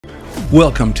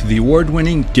Welcome to the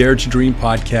award-winning Dare to Dream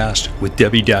podcast with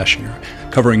Debbi Dachinger,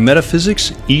 covering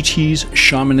metaphysics, ETs,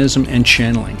 shamanism, and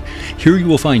channeling. Here you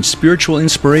will find spiritual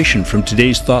inspiration from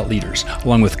today's thought leaders,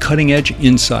 along with cutting-edge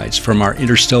insights from our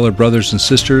interstellar brothers and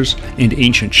sisters and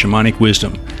ancient shamanic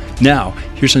wisdom. Now,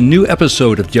 here's a new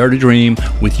episode of Dare to Dream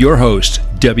with your host,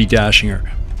 Debbi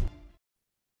Dachinger.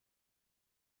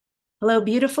 Hello,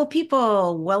 beautiful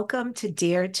people. Welcome to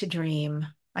Dare to Dream.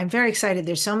 I'm very excited.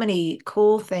 There's so many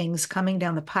cool things coming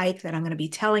down the pike that I'm going to be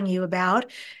telling you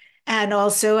about. And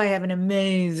also, I have an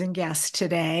amazing guest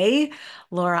today.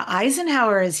 Laura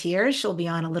Eisenhower is here. She'll be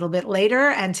on a little bit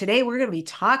later. And today we're going to be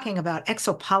talking about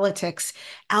exopolitics,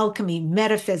 alchemy,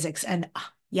 metaphysics, and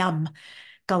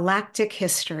galactic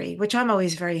history, which I'm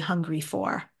always very hungry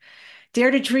for.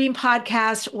 Dare to Dream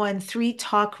podcast won 3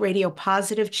 Talk Radio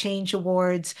Positive Change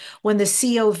Awards, won the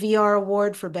COVR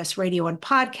Award for Best Radio and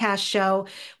Podcast Show.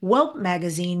 Whelp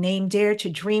Magazine named Dare to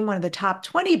Dream one of the top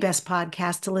 20 best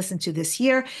podcasts to listen to this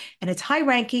year, and it's high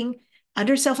ranking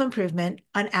under self-improvement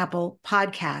on Apple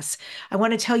Podcasts. I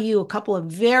want to tell you a couple of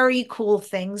very cool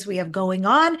things we have going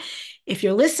on. If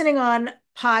you're listening on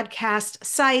podcast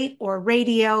site or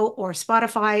radio or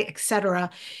Spotify, etc.,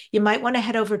 you might want to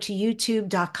head over to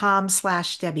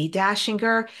youtube.com/Debbi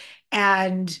Dachinger.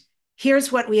 And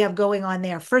here's what we have going on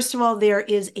there. First of all, there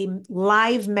is a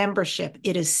live membership.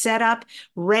 It is set up,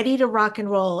 ready to rock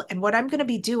and roll. And what I'm going to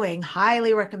be doing,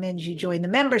 highly recommend you join the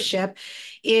membership,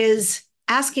 is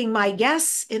asking my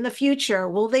guests in the future,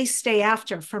 will they stay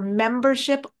after for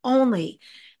membership only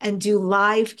and do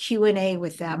live Q&A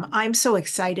with them. I'm so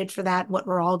excited for that, what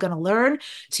we're all going to learn.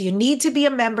 So you need to be a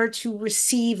member to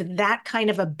receive that kind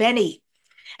of a Benny.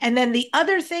 And then the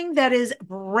other thing that is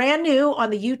brand new on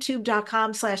the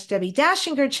youtube.com/Debbi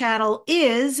Dachinger channel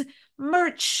is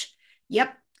merch.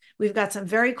 Yep. We've got some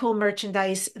very cool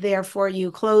merchandise there for you.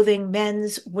 Clothing,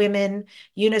 men's, women,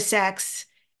 unisex,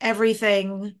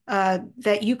 everything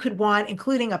that you could want,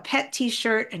 including a pet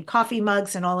t-shirt and coffee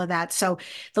mugs and all of that. So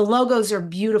the logos are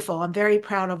beautiful. I'm very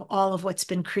proud of all of what's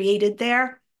been created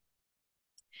there.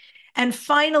 And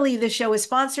finally, the show is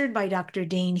sponsored by Dr.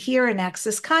 Dane here in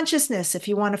Access Consciousness. If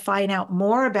you want to find out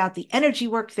more about the energy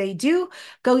work they do,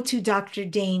 go to Dr.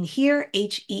 Dane here,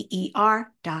 HEER.com.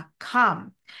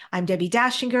 I'm Debbi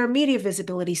Dachinger, Media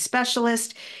Visibility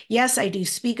Specialist. Yes, I do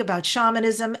speak about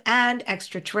shamanism and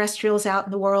extraterrestrials out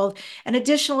in the world. And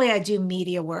additionally, I do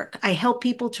media work. I help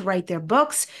people to write their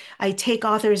books. I take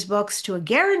authors' books to a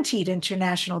guaranteed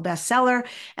international bestseller.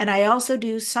 And I also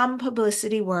do some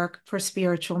publicity work for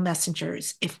spiritual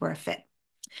messengers, if we're a fit.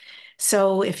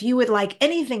 So if you would like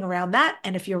anything around that,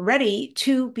 and if you're ready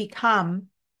to become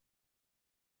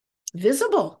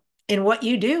visible in what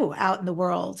you do out in the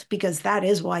world, because that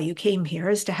is why you came here,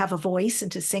 is to have a voice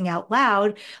and to sing out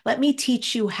loud. Let me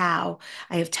teach you how.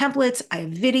 I have templates, I have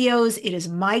videos. It is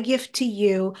my gift to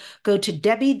you. Go to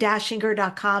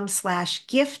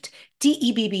DebbiDachinger.com/gift,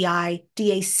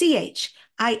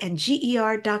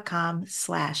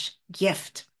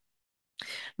 DebbiDachinger.com/gift.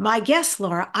 My guest,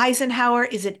 Laura Eisenhower,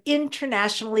 is an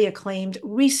internationally acclaimed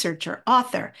researcher,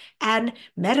 author, and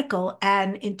medical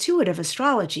and intuitive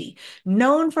astrology,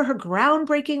 known for her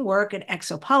groundbreaking work in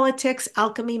exopolitics,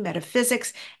 alchemy,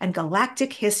 metaphysics, and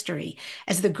galactic history.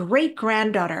 As the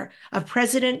great-granddaughter of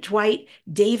President Dwight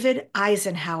David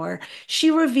Eisenhower, she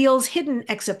reveals hidden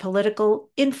exopolitical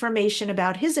information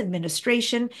about his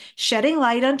administration, shedding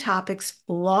light on topics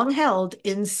long held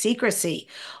in secrecy.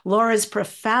 Laura's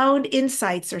profound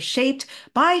insights are shaped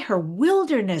by her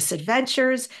wilderness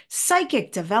adventures,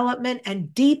 psychic development,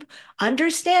 and deep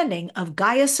understanding of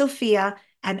Gaia-Sophia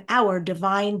and our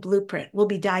divine blueprint. We'll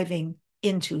be diving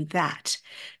into that,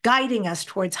 guiding us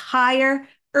towards higher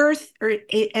earth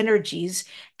energies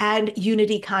and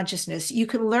unity consciousness. You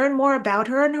can learn more about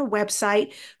her on her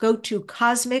website. Go to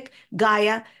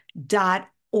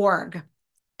cosmicgaia.org.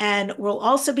 And we'll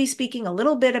also be speaking a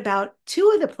little bit about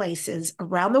 2 of the places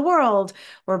around the world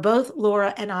where both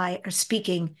Laura and I are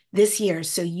speaking this year,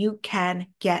 so you can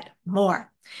get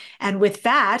more. And with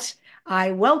that,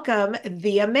 I welcome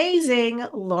the amazing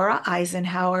Laura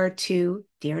Eisenhower to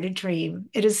Dare to Dream.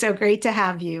 It is so great to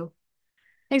have you.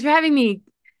 Thanks for having me.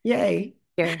 Yay.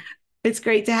 Here. It's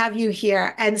great to have you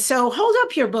here. And so hold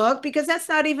up your book, because that's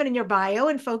not even in your bio,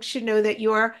 and folks should know that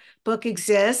your book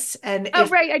exists. And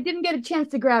right. I didn't get a chance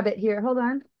to grab it here. Hold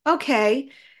on.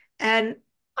 Okay. And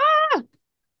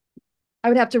I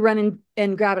would have to run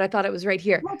and grab it. I thought it was right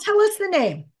here. Well, tell us the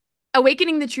name.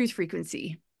 Awakening the Truth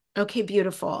Frequency. Okay,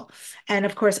 beautiful. And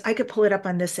of course, I could pull it up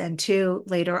on this end too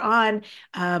later on,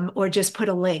 or just put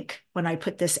a link when I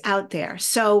put this out there.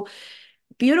 So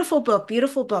beautiful book,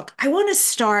 beautiful book. I want to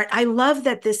start. I love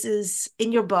that this is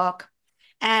in your book.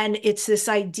 And it's this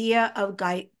idea of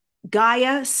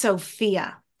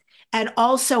Gaia-Sophia, and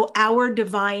also our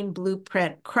divine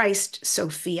blueprint,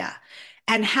 Christ-Sophia,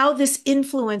 and how this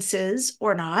influences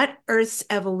or not Earth's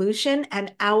evolution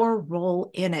and our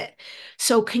role in it.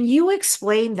 So can you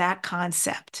explain that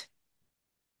concept?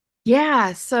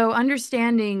 Yeah, so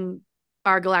understanding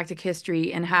our galactic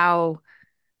history and how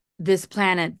this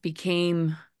planet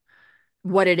became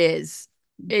what it is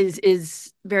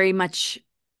very much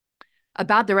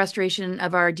about the restoration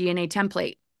of our DNA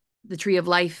template, the tree of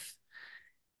life,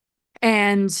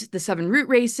 and the 7 root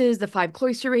races, the 5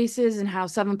 cloister races, and how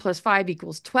 7 plus 5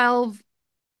 equals 12.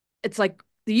 It's like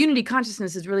the unity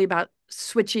consciousness is really about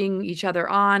switching each other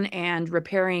on and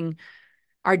repairing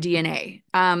our DNA.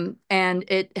 And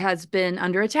it has been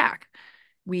under attack.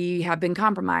 We have been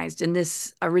compromised, and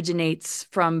this originates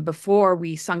from before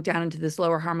we sunk down into this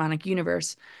lower harmonic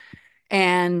universe.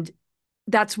 And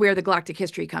that's where the galactic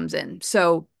history comes in.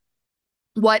 So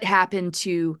what happened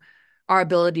to our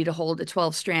ability to hold a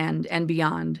 12 strand and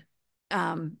beyond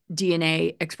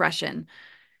DNA expression?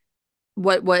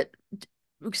 What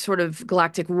sort of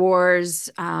galactic wars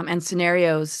and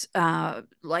scenarios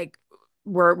like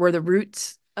were the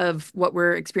roots of what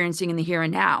we're experiencing in the here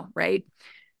and now, right?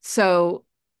 So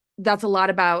that's a lot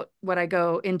about what I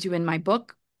go into in my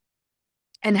book,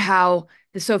 and how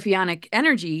the Sophianic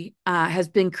energy has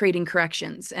been creating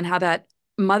corrections, and how that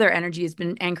mother energy has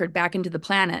been anchored back into the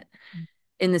planet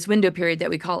in this window period that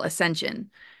we call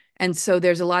Ascension. And so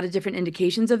there's a lot of different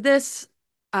indications of this.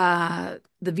 The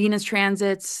Venus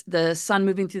transits, the sun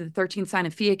moving through the 13th sign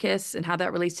of Fiacus, and how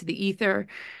that relates to the ether.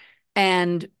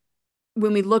 And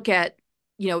when we look at,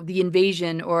 the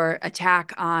invasion or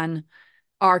attack on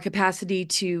our capacity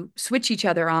to switch each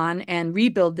other on and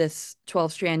rebuild this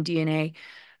 12-strand DNA,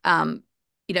 um,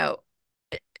 you know,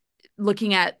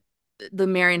 looking at the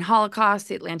Marian Holocaust,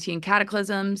 the Atlantean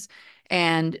cataclysms,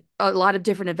 and a lot of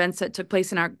different events that took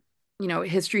place in our,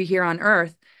 history here on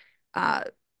Earth,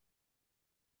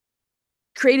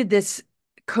 created this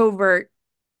covert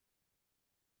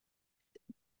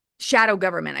shadow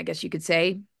government, I guess you could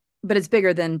say, but it's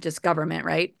bigger than just government,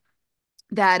 right?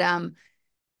 That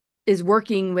is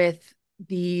working with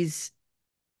these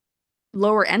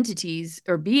lower entities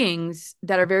or beings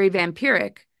that are very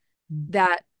vampiric,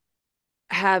 that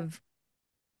have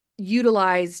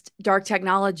utilized dark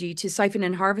technology to siphon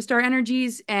and harvest our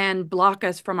energies and block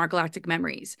us from our galactic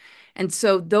memories. And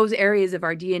so those areas of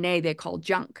our DNA they call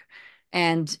junk.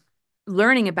 And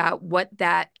learning about what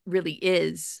that really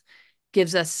is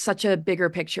gives us such a bigger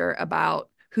picture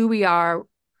about who we are,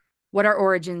 what our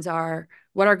origins are,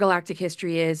 what our galactic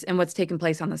history is, and what's taken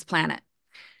place on this planet.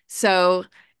 So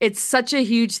it's such a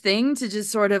huge thing to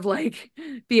just sort of like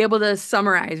be able to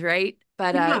summarize, right?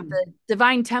 But the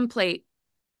divine template,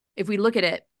 if we look at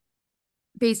it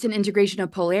based on integration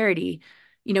of polarity,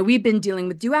 we've been dealing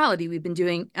with duality. We've been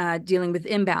dealing with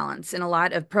imbalance in a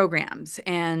lot of programs,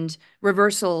 and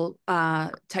reversal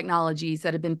technologies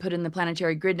that have been put in the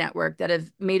planetary grid network that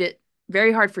have made it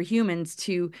very hard for humans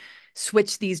to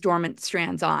switch these dormant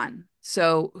strands on.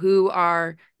 So who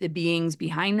are the beings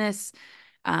behind this?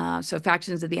 So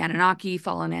factions of the Anunnaki,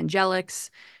 fallen angelics,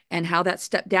 and how that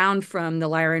stepped down from the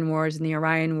Lyran Wars and the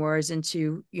Orion Wars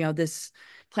into, this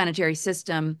planetary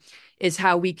system is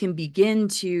how we can begin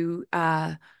to,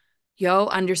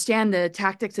 understand the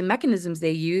tactics and mechanisms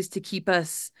they use to keep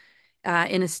us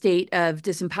in a state of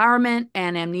disempowerment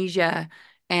and amnesia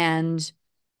and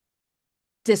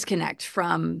disconnect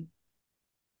from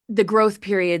the growth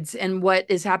periods and what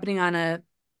is happening on a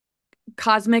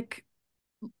cosmic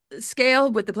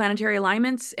scale with the planetary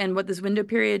alignments and what this window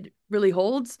period really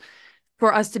holds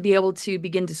for us to be able to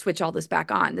begin to switch all this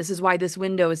back on. This is why this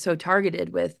window is so targeted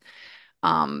with,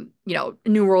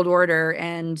 New World Order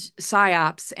and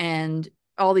PSYOPs and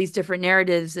all these different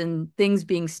narratives and things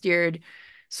being steered,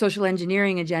 social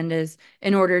engineering agendas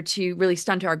in order to really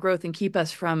stunt our growth and keep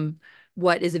us from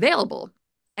what is available.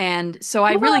 And so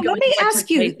I really go let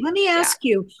me ask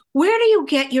you, where do you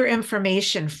get your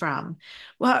information from?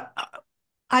 Well,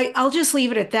 I'll just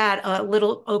leave it at that, a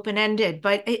little open-ended,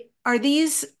 but are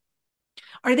these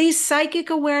psychic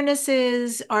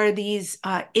awarenesses? Are these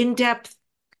in-depth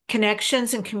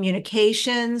connections and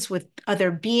communications with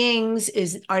other beings?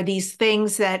 Are these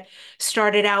things that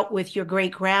started out with your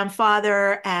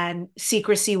great-grandfather and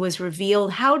secrecy was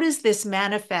revealed? How does this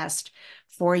manifest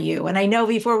for you? And I know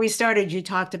before we started, you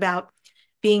talked about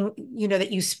being,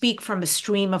 that you speak from a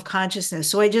stream of consciousness.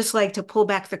 So I just like to pull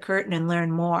back the curtain and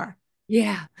learn more.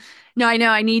 Yeah. No, I know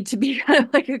I need to be kind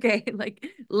of like, okay, like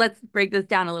let's break this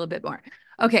down a little bit more.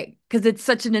 Okay, because it's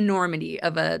such an enormity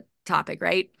of a topic,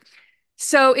 right?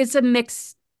 So it's a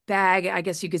mixed bag, I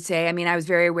guess you could say. I mean, I was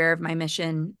very aware of my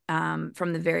mission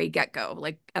from the very get-go,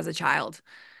 like as a child.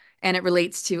 And it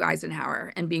relates to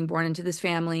Eisenhower and being born into this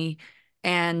family.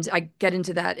 And I get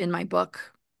into that in my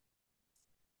book.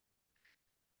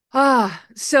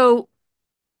 So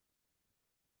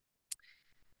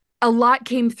a lot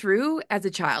came through as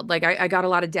a child. Like I got a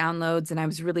lot of downloads, and I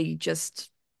was really just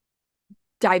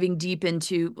diving deep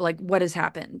into like what has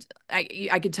happened.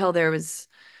 I could tell there was,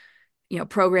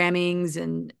 programmings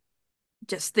and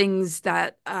just things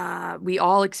that we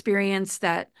all experience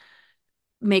that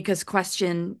make us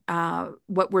question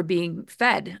what we're being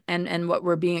fed and what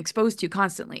we're being exposed to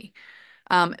constantly.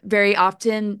 Very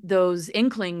often, those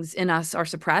inklings in us are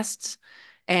suppressed,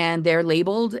 and they're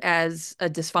labeled as a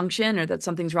dysfunction or that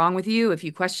something's wrong with you if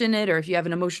you question it or if you have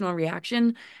an emotional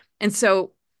reaction. And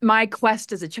so my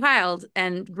quest as a child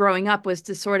and growing up was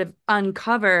to sort of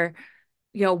uncover,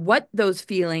 what those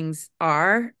feelings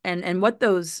are and what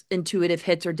those intuitive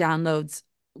hits or downloads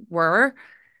were,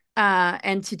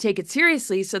 and to take it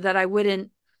seriously so that I wouldn't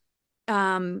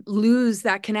lose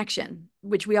that connection,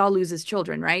 which we all lose as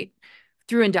children, right?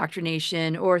 Through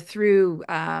indoctrination or through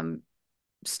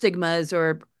stigmas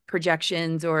or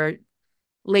projections or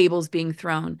labels being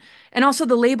thrown. And also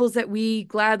the labels that we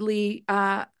gladly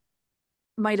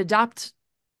might adopt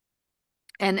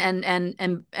and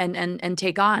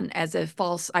take on as a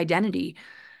false identity.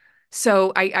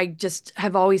 So I just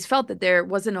have always felt that there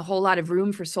wasn't a whole lot of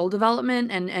room for soul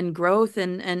development and growth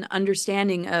and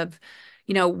understanding of,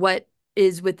 what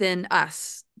is within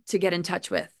us to get in touch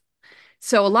with.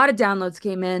 So a lot of downloads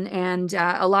came in, and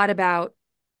a lot about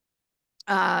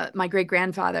my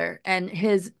great-grandfather and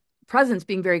his presence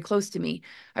being very close to me.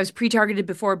 I was pre-targeted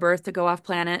before birth to go off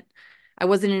planet. I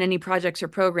wasn't in any projects or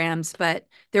programs, but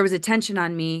there was attention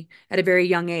on me at a very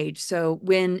young age. So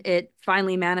when it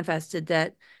finally manifested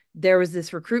that there was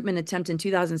this recruitment attempt in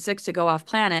 2006 to go off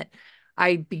planet,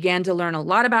 I began to learn a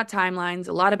lot about timelines,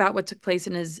 a lot about what took place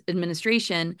in his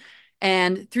administration.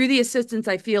 And through the assistance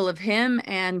I feel of him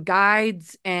and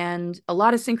guides and a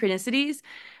lot of synchronicities,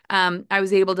 I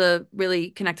was able to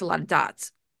really connect a lot of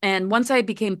dots. And once I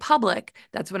became public,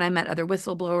 that's when I met other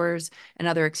whistleblowers and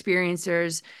other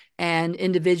experiencers and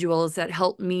individuals that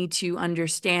helped me to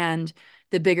understand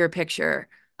the bigger picture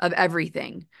of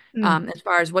everything, as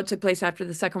far as what took place after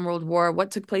the Second World War, what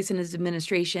took place in his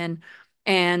administration,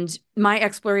 and my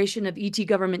exploration of ET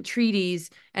government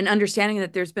treaties and understanding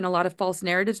that there's been a lot of false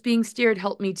narratives being steered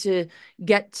helped me to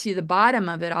get to the bottom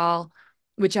of it all,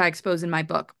 which I expose in my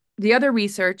book. The other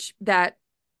research that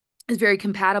is very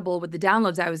compatible with the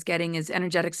downloads I was getting is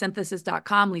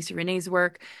energeticsynthesis.com, Lisa Renee's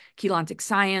work, Chelantic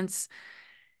Science.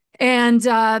 And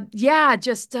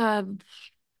just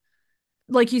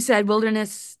like you said,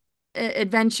 wilderness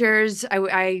adventures.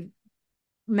 I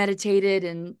meditated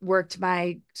and worked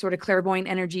my sort of clairvoyant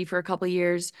energy for a couple of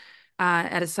years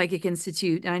at a psychic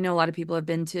institute. And I know a lot of people have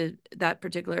been to that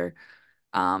particular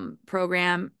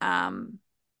program.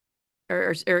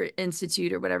 Or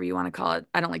institute or whatever you want to call it.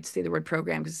 I don't like to say the word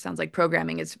program because it sounds like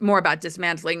programming. It's more about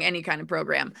dismantling any kind of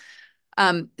program.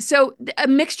 So a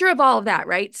mixture of all of that,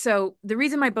 right? So the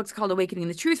reason my book's called Awakening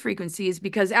the Truth Frequency is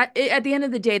because at the end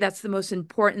of the day, that's the most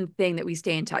important thing that we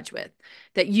stay in touch with,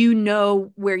 that you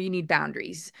know where you need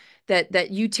boundaries,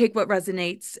 that you take what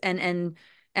resonates and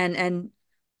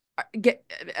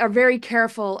are very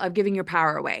careful of giving your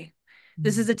power away.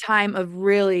 This is a time of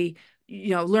really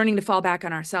learning to fall back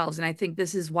on ourselves. And I think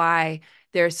this is why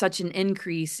there's such an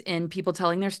increase in people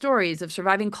telling their stories of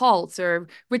surviving cults or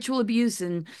ritual abuse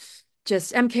and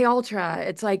just MK Ultra.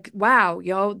 It's like, wow,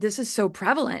 this is so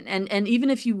prevalent. And even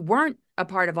if you weren't a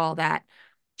part of all that,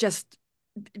 just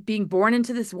being born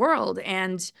into this world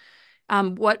and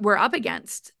what we're up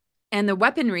against and the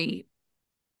weaponry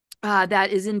that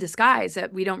is in disguise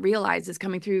that we don't realize is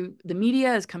coming through the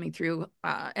media, is coming through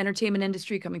entertainment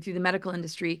industry, coming through the medical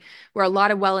industry, where a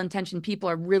lot of well-intentioned people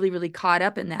are really, really caught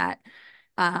up in that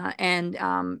and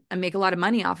make a lot of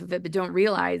money off of it, but don't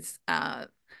realize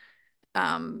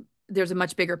there's a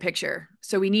much bigger picture.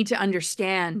 So we need to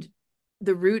understand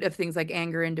the root of things like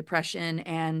anger and depression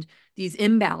and these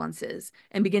imbalances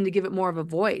and begin to give it more of a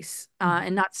voice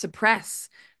and not suppress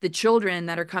the children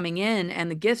that are coming in and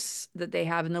the gifts that they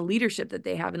have and the leadership that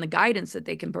they have and the guidance that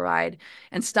they can provide,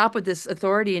 and stop with this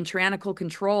authority and tyrannical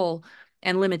control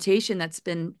and limitation that's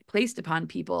been placed upon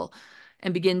people,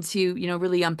 and begin to,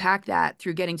 really unpack that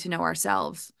through getting to know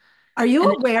ourselves. Are you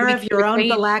And aware of your own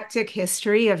galactic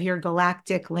history, of your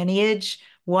galactic lineage?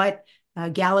 What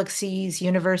galaxies,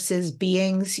 universes,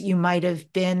 beings you might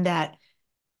have been that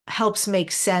helps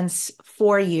make sense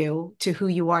for you to who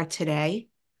you are today?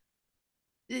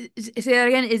 Say that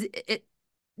again. Is it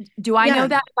Do I know Yeah.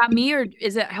 that about me, or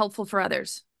is it helpful for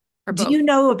others, or Do both? you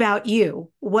know about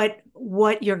you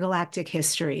what your galactic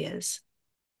history is?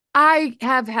 I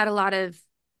have had a lot of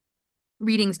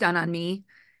readings done on me,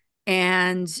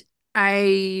 and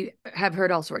I have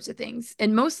heard all sorts of things,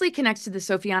 and mostly connects to the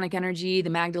Sophionic energy, the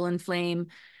Magdalene flame,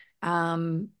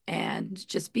 and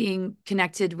just being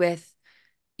connected with,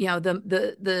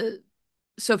 the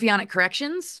Sophionic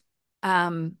corrections.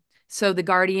 So the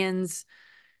guardians,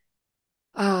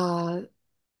 uh,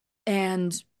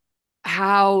 and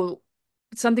how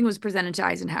something was presented to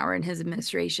Eisenhower in his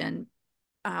administration,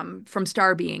 from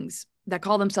star beings that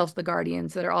call themselves the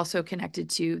guardians, that are also connected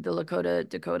to the Lakota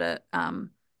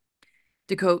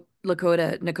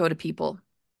people,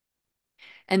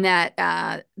 and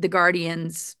that the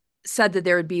guardians said that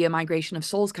there would be a migration of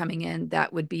souls coming in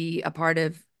that would be a part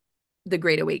of the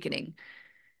Great Awakening.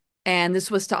 And this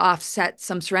was to offset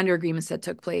some surrender agreements that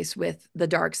took place with the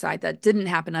dark side that didn't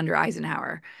happen under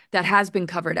Eisenhower, that has been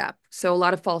covered up. So a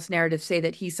lot of false narratives say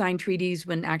that he signed treaties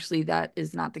when actually that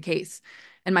is not the case.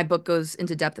 And my book goes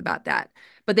into depth about that.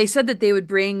 But they said that they would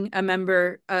bring a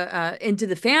member into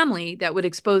the family that would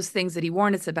expose things that he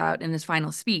warned us about in his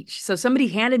final speech. So somebody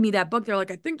handed me that book. They're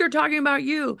like, I think they're talking about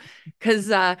you,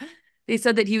 because they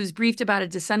said that he was briefed about a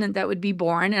descendant that would be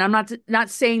born. And I'm not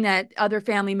saying that other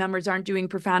family members aren't doing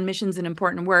profound missions and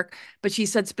important work, but she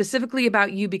said specifically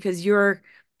about you because you're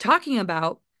talking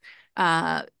about,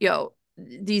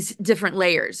 these different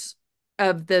layers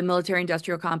of the military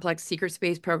industrial complex, secret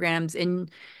space programs.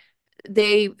 And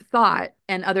they thought,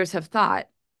 and others have thought,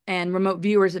 and remote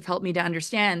viewers have helped me to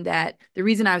understand, that the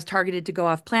reason I was targeted to go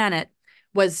off planet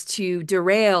was to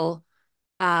derail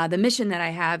the mission that I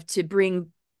have to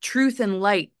bring truth and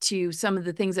light to some of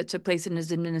the things that took place in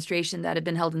his administration that have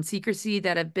been held in secrecy,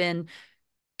 that have been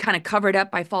kind of covered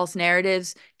up by false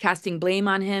narratives, casting blame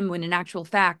on him, when in actual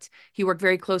fact, he worked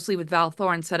very closely with Val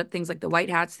Thorne, set up things like the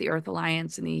White Hats, the Earth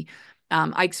Alliance, and the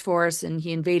Ike's Force, and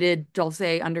he invaded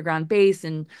Dulce underground base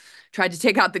and tried to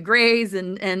take out the Greys,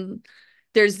 and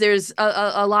there's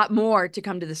a lot more to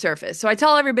come to the surface. So I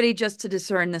tell everybody just to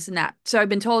discern this and that. So I've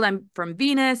been told I'm from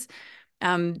Venus,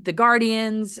 the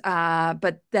guardians,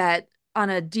 but that on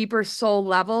a deeper soul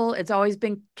level, it's always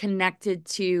been connected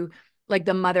to like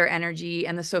the mother energy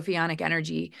and the Sophionic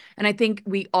energy. And I think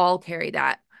we all carry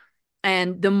that.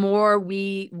 And the more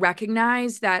we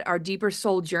recognize that our deeper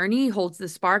soul journey holds the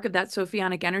spark of that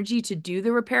Sophionic energy to do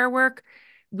the repair work,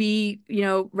 we,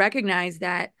 recognize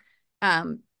that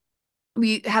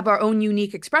we have our own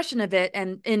unique expression of it.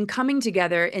 And in coming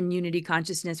together in unity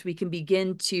consciousness, we can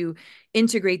begin to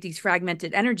integrate these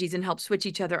fragmented energies and help switch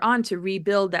each other on to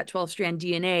rebuild that 12-strand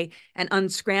DNA and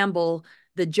unscramble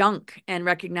the junk and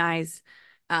recognize,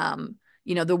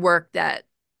 the work that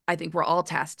I think we're all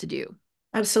tasked to do.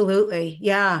 Absolutely.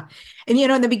 Yeah. And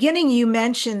in the beginning, you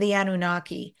mentioned the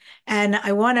Anunnaki, and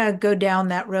I want to go down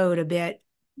that road a bit.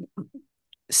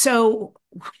 So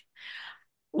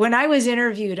when I was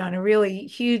interviewed on a really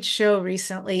huge show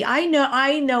recently, I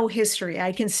know history.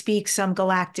 I can speak some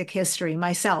galactic history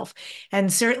myself.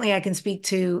 And certainly I can speak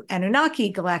to Anunnaki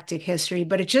galactic history,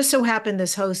 but it just so happened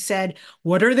this host said,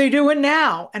 "What are they doing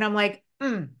now?" And I'm like,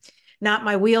 not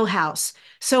my wheelhouse.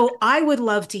 So I would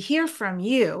love to hear from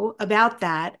you about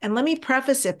that. And let me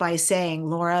preface it by saying,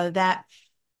 Laura, that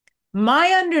my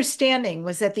understanding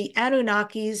was that the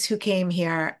Anunnakis who came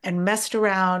here and messed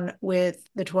around with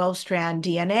the 12-strand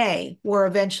DNA were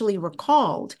eventually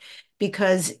recalled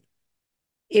because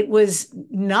it was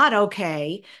not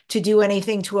okay to do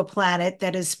anything to a planet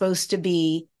that is supposed to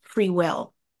be free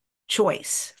will,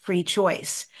 choice, free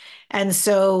choice. And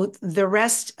so the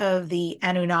rest of the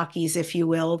Anunnakis, if you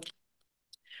will,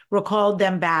 recalled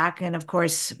them back. And of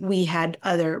course, we had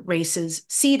other races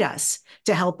seed us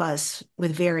to help us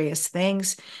with various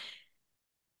things.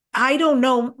 I don't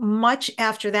know much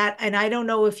after that, and I don't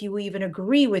know if you even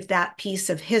agree with that piece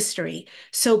of history.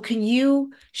 So can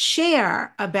you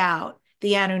share about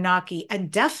the Anunnaki,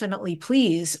 and definitely,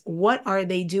 please, what are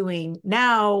they doing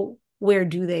now? Where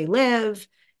do they live,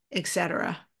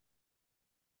 etc.?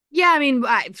 Yeah, I mean,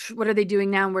 what are they doing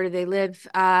now? Where do they live?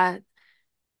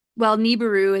 Well,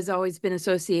 Nibiru has always been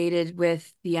associated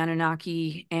with the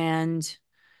Anunnaki and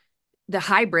the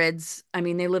hybrids. I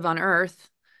mean, they live on Earth,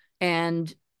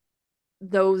 and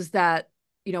those that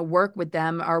work with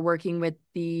them are working with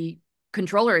the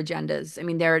controller agendas. I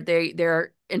mean,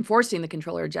 they're enforcing the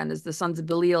controller agendas, the Sons of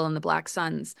Belial and the Black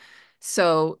Suns.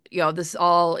 So this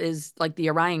all is like the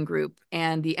Orion group,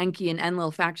 and the Enki and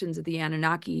Enlil factions of the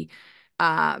Anunnaki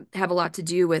have a lot to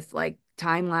do with like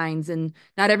timelines, and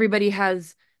not everybody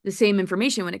has the same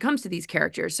information when it comes to these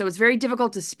characters. So it's very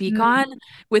difficult to speak on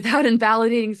without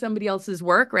invalidating somebody else's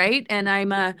work, right? And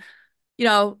I'm you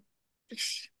know,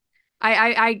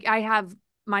 I have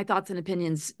my thoughts and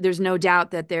opinions. There's no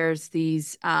doubt that there's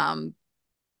these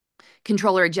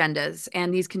controller agendas,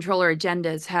 and these controller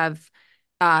agendas have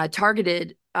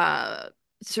targeted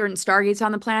certain stargates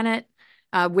on the planet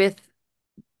with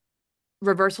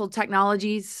reversal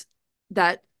technologies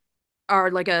that are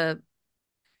like a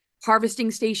harvesting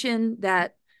station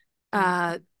that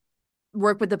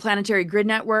work with the planetary grid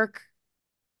network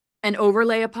and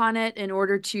overlay upon it in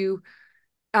order to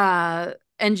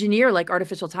engineer like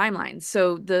artificial timelines.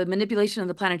 So the manipulation of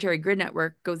the planetary grid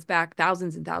network goes back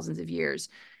thousands and thousands of years.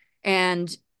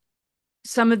 And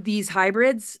some of these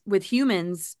hybrids with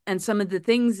humans and some of the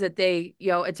things that they,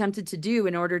 attempted to do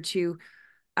in order to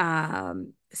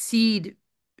seed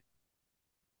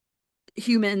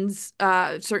humans,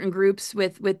 certain groups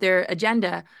with their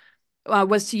agenda,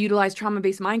 was to utilize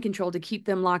trauma-based mind control to keep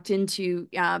them locked into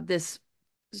this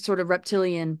sort of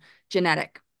reptilian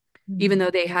genetic, even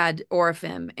though they had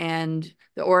Orifim, and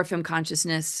the Orifim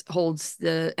consciousness holds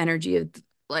the energy of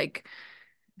like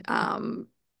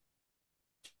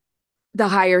the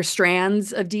higher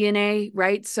strands of DNA,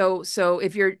 right? So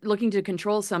if you're looking to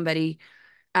control somebody,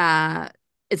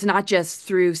 it's not just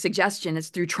through suggestion, it's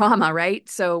through trauma, right?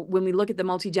 So when we look at the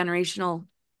multi-generational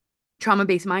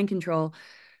trauma-based mind control,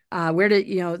 where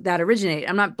did that originate?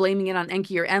 I'm not blaming it on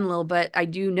Enki or Enlil, but I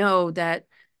do know that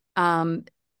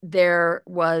there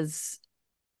was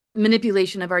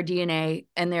manipulation of our DNA,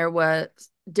 and there was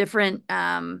different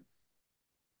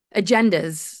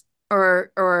agendas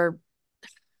or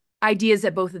ideas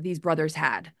that both of these brothers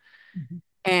had.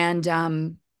 And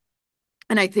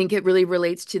I think it really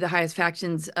relates to the highest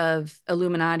factions of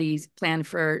Illuminati's plan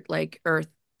for like Earth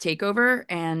takeover.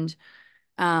 And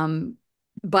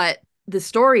but the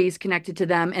stories connected to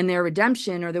them and their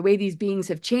redemption, or the way these beings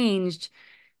have changed,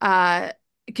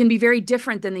 can be very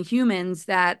different than the humans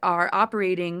that are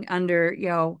operating under,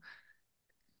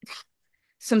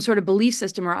 some sort of belief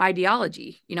system or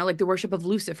ideology, like the worship of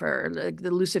Lucifer, like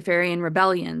the Luciferian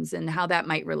rebellions, and how that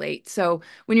might relate. So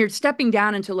when you're stepping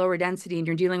down into lower density and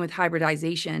you're dealing with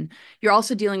hybridization, you're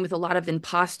also dealing with a lot of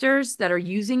imposters that are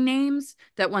using names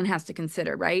that one has to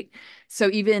consider, right? So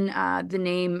even the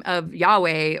name of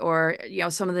Yahweh, or,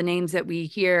 some of the names that we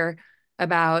hear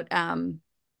about,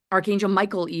 Archangel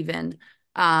Michael even,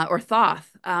 or Thoth,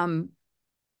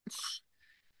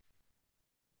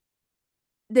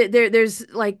 there's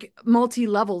like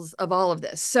multi-levels of all of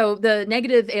this. So the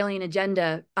negative alien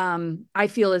agenda, I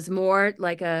feel, is more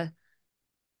like a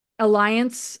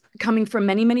alliance coming from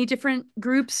many, many different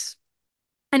groups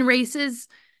and races.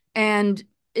 And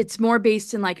it's more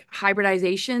based in like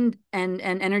hybridization and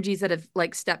energies that have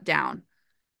like stepped down.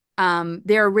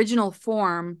 Their original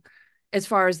form, as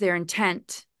far as their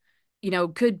intent,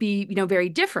 could be, very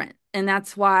different. And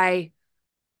that's why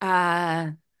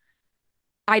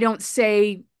I don't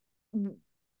say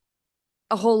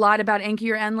a whole lot about Enki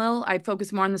or Enlil. I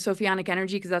focus more on the Sophionic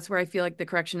energy, because that's where I feel like the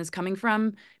correction is coming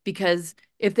from. Because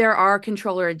if there are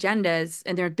controller agendas,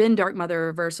 and there have been Dark Mother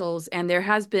reversals, and there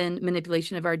has been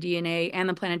manipulation of our DNA and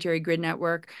the planetary grid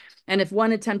network, and if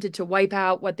one attempted to wipe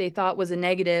out what they thought was a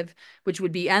negative, which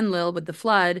would be Enlil with the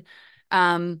flood,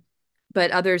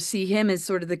 but others see him as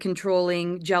sort of the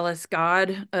controlling, jealous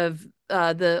god of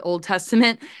the Old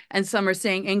Testament, and some are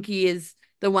saying Enki is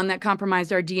the one that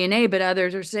compromised our DNA, but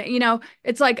others are saying,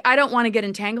 it's like, I don't want to get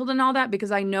entangled in all that, because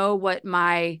I know what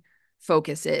my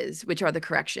focus is, which are the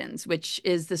corrections, which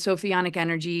is the Sophionic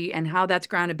energy, and how that's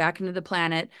grounded back into the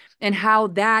planet, and how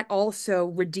that also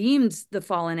redeems the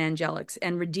fallen angelics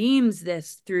and redeems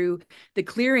this through the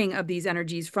clearing of these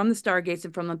energies from the stargates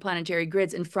and from the planetary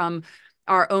grids and from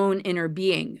our own inner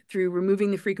being, through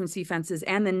removing the frequency fences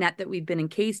and the net that we've been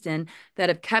encased in, that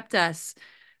have kept us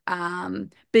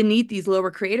beneath these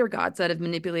lower creator gods that have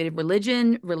manipulated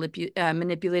religion,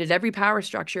 manipulated every power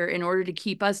structure in order to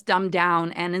keep us dumbed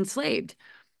down and enslaved.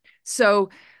 So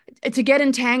to get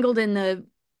entangled in the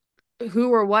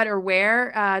who or what or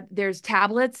where, there's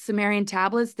tablets, Sumerian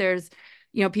tablets. There's,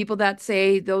 people that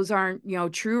say those aren't,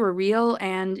 true or real.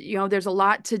 And, there's a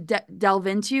lot to delve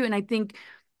into. And I think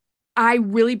I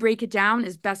really break it down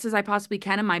as best as I possibly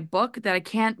can in my book, that I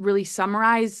can't really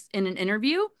summarize in an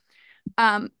interview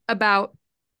about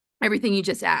everything you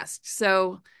just asked.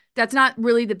 So that's not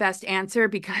really the best answer,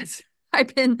 because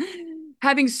I've been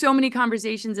having so many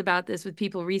conversations about this with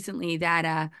people recently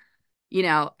that,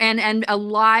 and a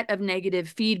lot of negative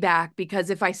feedback, because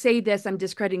if I say this, I'm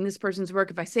discrediting this person's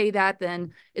work. If I say that,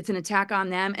 then it's an attack on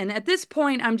them. And at this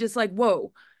point, I'm just like,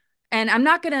 whoa, And I'm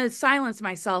not going to silence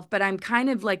myself, but I'm kind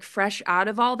of like fresh out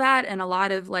of all that, and a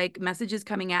lot of like messages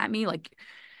coming at me, like,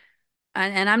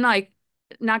 and I'm like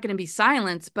not going to be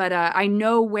silenced, but I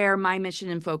know where my mission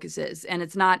and focus is, and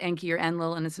it's not Enki or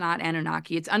Enlil, and it's not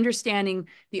Anunnaki. It's understanding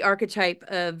the archetype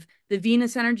of the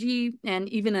Venus energy and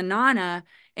even Inanna,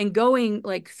 and going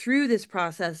like through this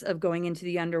process of going into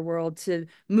the underworld to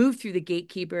move through the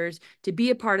gatekeepers, to be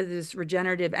a part of this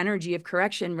regenerative energy of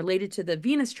correction related to the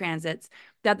Venus transits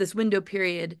that this window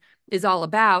period is all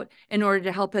about, in order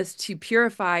to help us to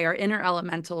purify our inner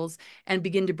elementals and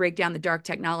begin to break down the dark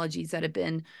technologies that have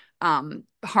been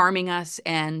harming us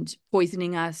and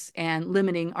poisoning us and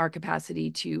limiting our capacity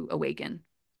to awaken.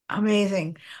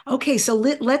 Amazing. Okay, so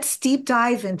let's deep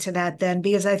dive into that then,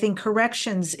 because I think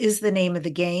corrections is the name of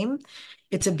the game.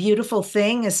 It's a beautiful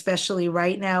thing, especially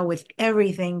right now with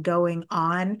everything going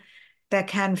on that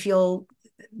can feel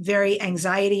very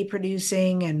anxiety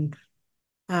producing and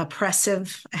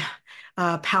oppressive,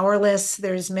 powerless.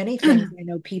 There's many things I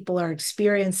know people are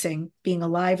experiencing being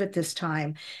alive at this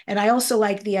time. And I also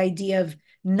like the idea of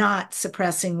not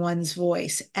suppressing one's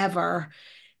voice ever.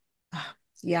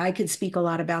 Yeah, I could speak a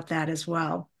lot about that as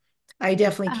well. I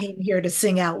definitely came here to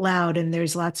sing out loud, and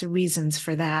there's lots of reasons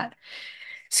for that.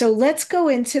 So let's go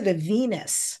into the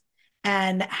Venus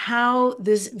and how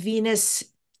this Venus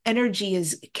energy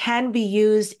can be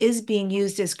used, is being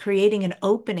used as creating an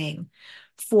opening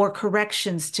for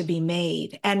corrections to be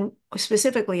made, and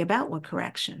specifically about what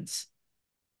corrections.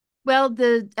 Well,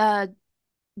 the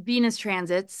Venus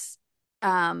transits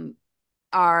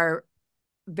are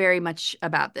very much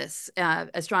about this.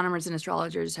 Astronomers and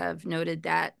astrologers have noted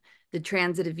that the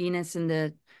transit of Venus and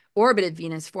the orbit of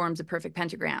Venus forms a perfect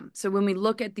pentagram. So when we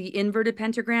look at the inverted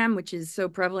pentagram, which is so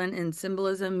prevalent in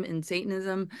symbolism in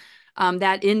Satanism,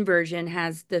 that inversion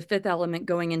has the fifth element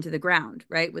going into the ground,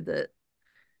 right? With the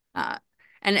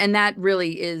and that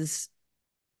really is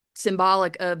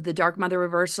symbolic of the Dark Mother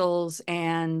reversals,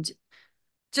 and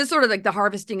just sort of like the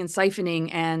harvesting and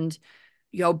siphoning, and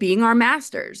being our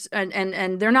masters,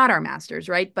 and they're not our masters,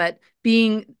 right? But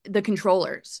being the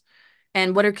controllers.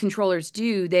 And what do controllers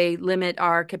do? They limit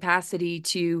our capacity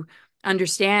to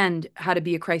understand how to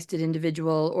be a Christed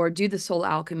individual, or do the soul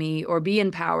alchemy, or be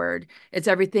empowered. It's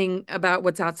everything about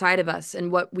what's outside of us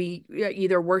and what we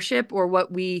either worship or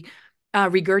what we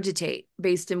regurgitate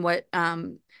based on what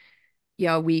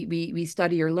we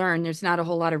study or learn. There's not a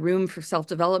whole lot of room for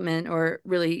self-development or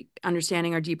really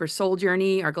understanding our deeper soul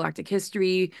journey, our galactic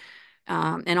history,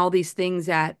 and all these things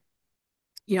that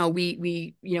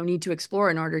we need to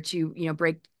explore in order to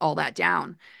break all that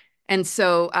down. And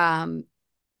so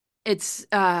it's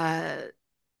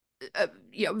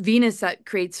Venus that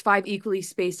creates 5 equally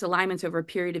spaced alignments over a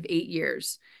period of 8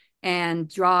 years, and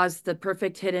draws the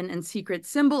perfect hidden and secret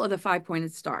symbol of the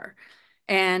 5-pointed star.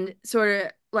 And sort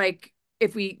of like,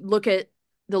 if we look at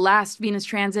the last Venus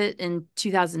transit in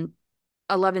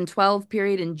 2011-12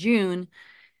 period in June,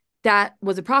 that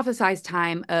was a prophesized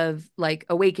time of like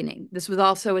awakening. This was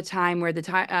also a time where the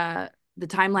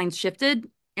timelines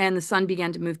shifted, and the sun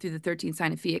began to move through the 13th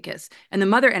sign of Fiacus, and the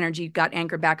mother energy got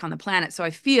anchored back on the planet. So I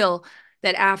feel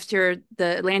that after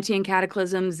the Atlantean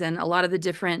cataclysms and a lot of the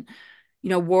different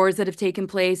wars that have taken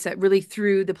place that really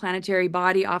threw the planetary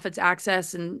body off its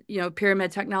axis, and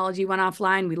pyramid technology went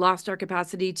offline. We lost our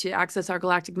capacity to access our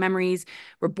galactic memories.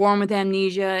 We're born with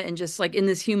amnesia, and just like in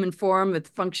this human form with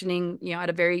functioning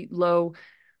at a very low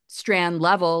strand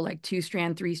level, like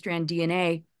 2-strand, 3-strand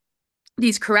DNA.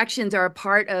 These corrections are a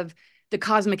part of the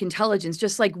cosmic intelligence.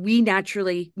 Just like we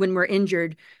naturally, when we're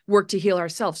injured, work to heal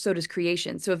ourselves, so does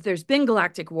creation. So if there's been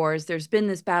galactic wars, there's been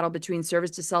this battle between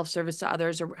service to self, service to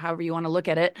others, or however you want to look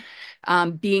at it,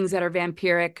 beings that are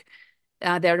vampiric,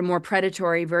 that are more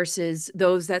predatory, versus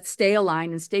those that stay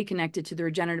aligned and stay connected to the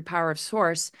regenerative power of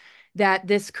source, that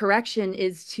this correction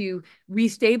is to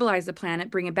restabilize the planet,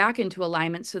 bring it back into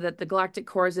alignment, so that the galactic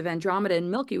cores of Andromeda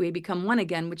and Milky Way become one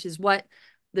again, which is what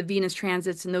the Venus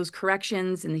transits and those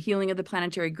corrections and the healing of the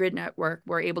planetary grid network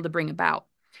were able to bring about.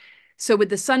 So with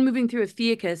the sun moving through a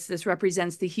Fiacus, this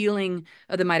represents the healing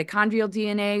of the mitochondrial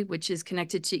DNA, which is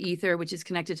connected to ether, which is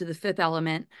connected to the 5th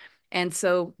element. And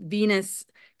so Venus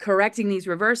correcting these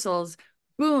reversals,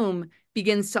 boom,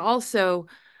 begins to also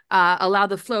allow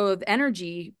the flow of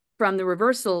energy from the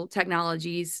reversal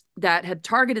technologies that have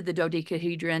targeted the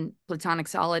dodecahedron, platonic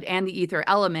solid, and the ether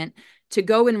element to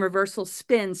go in reversal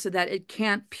spin, so that it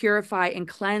can't purify and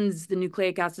cleanse the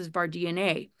nucleic acids of our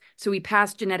DNA. So we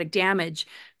pass genetic damage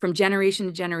from generation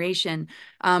to generation.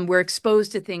 We're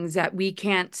exposed to things that we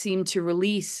can't seem to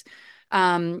release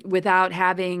without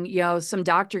having, some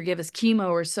doctor give us chemo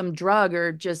or some drug,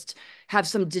 or just have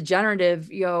some degenerative,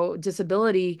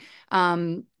 disability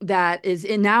that is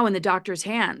now in the doctor's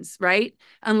hands, right?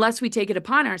 Unless we take it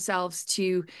upon ourselves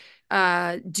to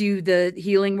do the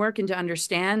healing work and to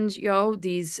understand,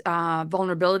 these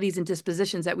vulnerabilities and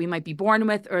dispositions that we might be born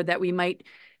with, or that we might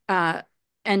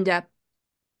end up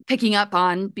picking up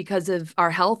on because of our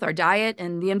health, our diet,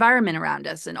 and the environment around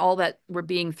us, and all that we're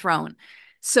being thrown.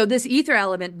 So this ether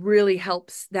element really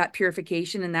helps that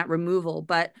purification and that removal.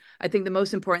 But I think the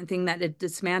most important thing that it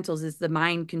dismantles is the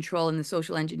mind control and the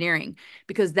social engineering,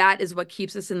 because that is what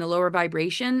keeps us in the lower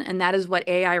vibration. And that is what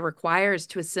AI requires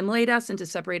to assimilate us and to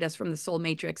separate us from the soul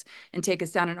matrix and take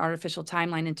us down an artificial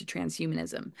timeline into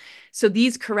transhumanism. So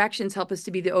these corrections help us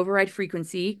to be the override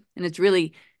frequency. And it's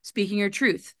really speaking your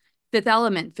truth. Fifth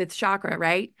element, fifth chakra,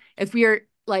 right? If we are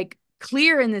like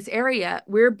clear in this area,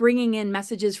 we're bringing in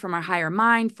messages from our higher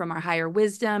mind, from our higher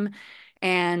wisdom.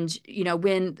 And,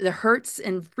 when the hertz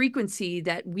and frequency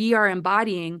that we are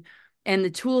embodying and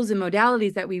the tools and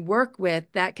modalities that we work with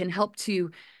that can help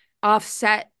to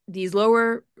offset these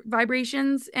lower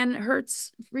vibrations and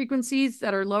hertz frequencies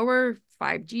that are lower,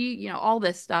 5G, all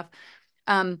this stuff,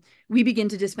 we begin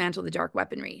to dismantle the dark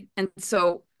weaponry. And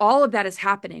so all of that is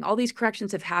happening. All these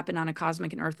corrections have happened on a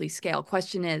cosmic and earthly scale.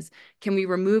 Question is, can we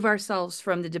remove ourselves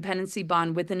from the dependency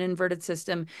bond with an inverted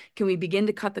system? Can we begin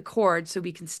to cut the cord so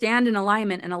we can stand in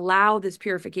alignment and allow this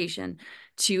purification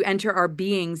to enter our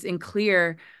beings and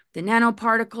clear the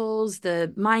nanoparticles,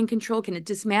 the mind control? Can it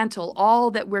dismantle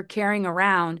all that we're carrying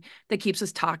around that keeps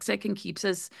us toxic and keeps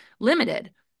us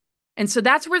limited? And so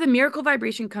that's where the miracle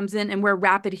vibration comes in, and where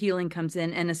rapid healing comes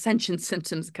in, and ascension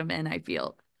symptoms come in, I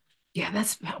feel. Yeah,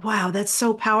 wow, that's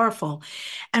so powerful.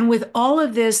 And with all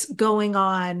of this going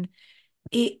on,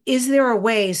 is there a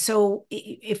way? So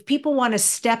if people want to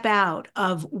step out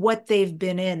of what they've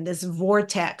been in, this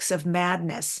vortex of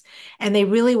madness, and they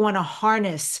really want to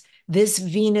harness this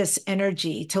Venus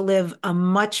energy to live a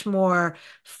much more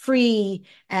free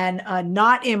and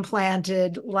not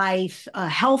implanted life, a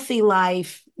healthy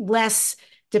life, less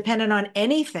dependent on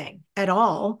anything at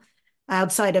all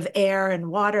outside of air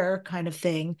and water kind of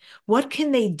thing, what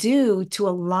can they do to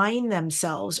align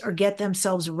themselves or get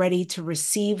themselves ready to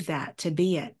receive that, to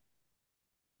be it?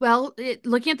 Well,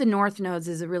 looking at the north nodes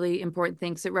is a really important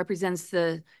thing, because it represents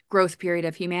the growth period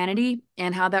of humanity,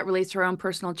 and how that relates to our own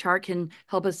personal chart can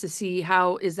help us to see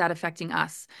how is that affecting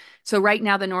us. So right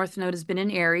now, the north node has been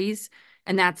in Aries,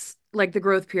 and that's like the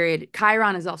growth period.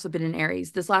 Chiron has also been in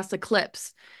Aries. This last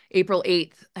eclipse, April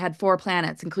 8th, had 4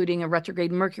 planets, including a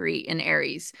retrograde Mercury in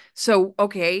Aries. So,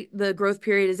 okay, the growth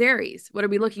period is Aries. What are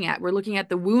we looking at? We're looking at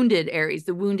the wounded Aries,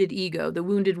 the wounded ego, the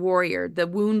wounded warrior, the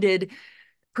wounded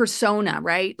persona,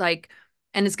 right?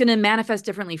 And it's going to manifest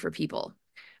differently for people.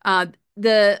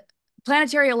 The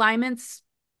planetary alignments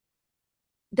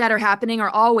that are happening are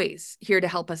always here to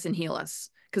help us and heal us,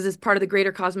 because it's part of the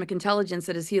greater cosmic intelligence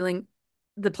that is healing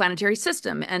the planetary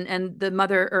system and the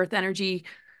Mother Earth energy,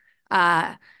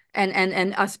 and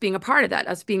us being a part of that,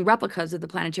 us being replicas of the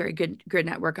planetary grid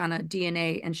network on a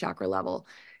DNA and chakra level.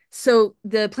 So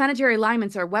the planetary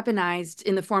alignments are weaponized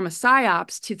in the form of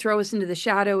psyops to throw us into the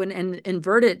shadow and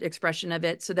inverted expression of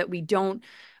it, so that we don't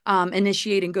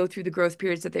initiate and go through the growth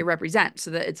periods that they represent, so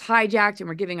that it's hijacked and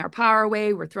we're giving our power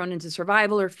away. We're thrown into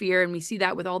survival or fear. And we see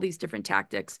that with all these different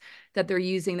tactics that they're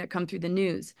using that come through the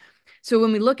news. So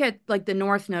when we look at like the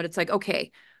North Node, it's like,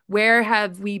 okay, where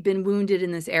have we been wounded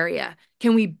in this area?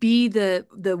 Can we be the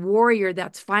warrior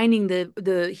that's finding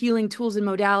the healing tools and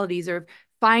modalities, or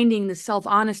finding the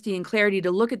self-honesty and clarity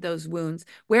to look at those wounds?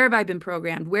 Where have I been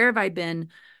programmed? Where have I been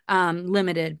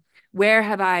limited? Where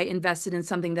have I invested in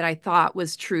something that I thought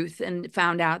was truth and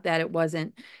found out that it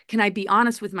wasn't? Can I be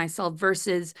honest with myself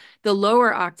versus the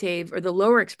lower octave or the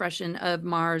lower expression of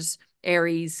Mars,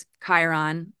 Aries,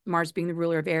 Chiron, Mars being the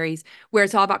ruler of Aries, where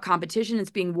it's all about competition.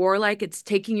 It's being warlike. It's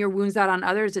taking your wounds out on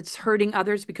others. It's hurting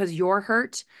others because you're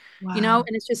hurt. Wow.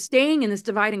 And it's just staying in this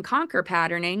divide and conquer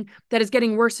patterning that is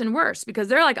getting worse and worse, because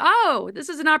they're like, oh, this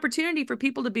is an opportunity for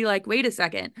people to be like, wait a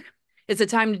second. It's a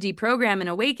time to deprogram and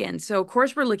awaken. So, of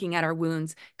course, we're looking at our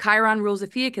wounds. Chiron rules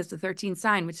Ophiuchus, the 13th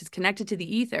sign, which is connected to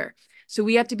the ether. So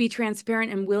we have to be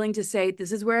transparent and willing to say,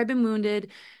 this is where I've been wounded.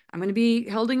 I'm going to be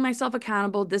holding myself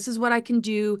accountable. This is what I can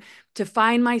do to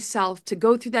find myself, to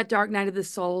go through that dark night of the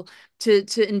soul,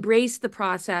 to embrace the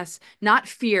process, not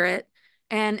fear it,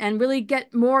 and really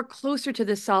get more closer to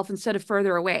the self instead of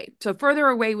further away. So further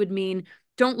away would mean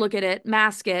don't look at it,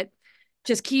 mask it,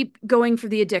 just keep going for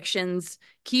the addictions,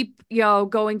 keep,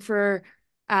 going for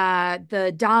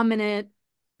the dominant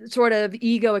sort of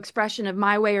ego expression of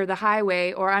my way or the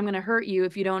highway, or I'm going to hurt you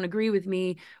if you don't agree with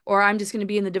me, or I'm just going to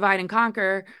be in the divide and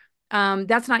conquer.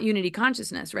 That's not unity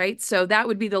consciousness, right? So that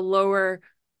would be the lower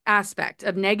aspect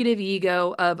of negative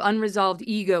ego, of unresolved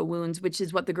ego wounds, which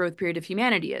is what the growth period of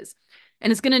humanity is.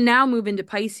 And it's going to now move into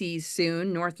Pisces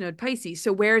soon, North Node Pisces.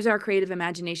 So where's our creative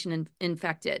imagination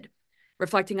infected?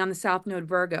 Reflecting on the South Node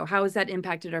Virgo, how has that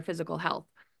impacted our physical health?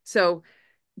 So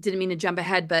didn't mean to jump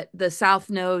ahead, but the South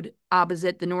Node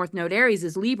opposite the North Node Aries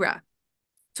is Libra.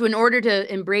 So in order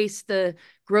to embrace the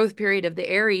growth period of the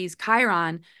Aries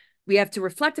Chiron, we have to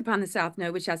reflect upon the South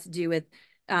Node, which has to do with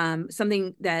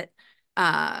something that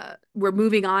we're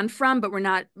moving on from, but we're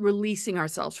not releasing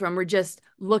ourselves from. We're just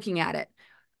looking at it.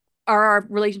 Are our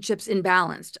relationships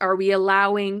imbalanced? Are we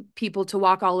allowing people to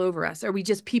walk all over us? Are we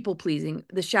just people pleasing,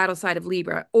 the shadow side of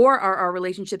Libra? Or are our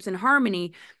relationships in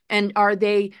harmony? And are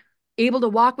they able to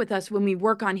walk with us when we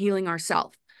work on healing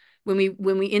ourselves? When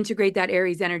we integrate that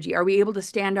Aries energy, are we able to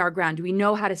stand our ground? Do we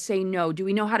know how to say no? Do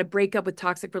we know how to break up with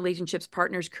toxic relationships,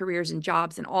 partners, careers, and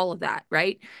jobs, and all of that,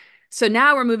 right? So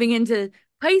now we're moving into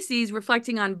Pisces,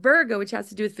 reflecting on Virgo, which has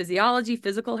to do with physiology,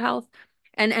 physical health,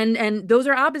 and those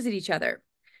are opposite each other.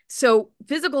 So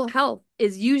physical health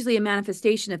is usually a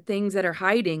manifestation of things that are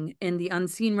hiding in the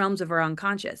unseen realms of our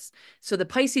unconscious. So the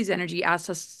Pisces energy asks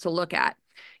us to look at,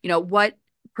 what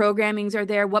programmings are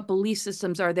there, what belief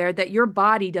systems are there that your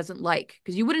body doesn't like,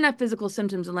 because you wouldn't have physical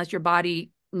symptoms unless your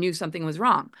body knew something was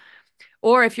wrong.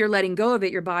 Or if you're letting go of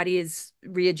it, your body is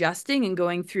readjusting and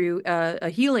going through a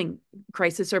healing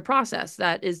crisis or process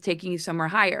that is taking you somewhere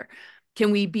higher.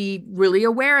 Can we be really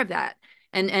aware of that?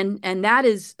 And that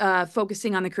is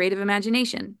focusing on the creative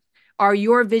imagination. Are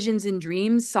your visions and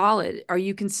dreams solid? Are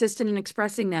you consistent in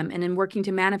expressing them and in working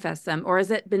to manifest them? Or has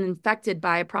it been infected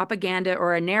by a propaganda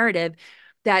or a narrative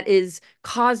that is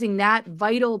causing that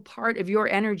vital part of your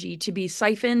energy to be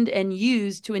siphoned and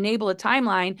used to enable a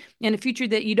timeline in a future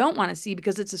that you don't want to see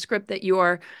because it's a script that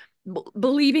you're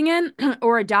believing in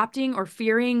or adopting or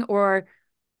fearing or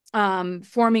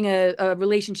forming a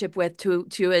relationship with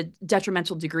to a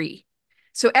detrimental degree?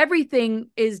 So everything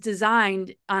is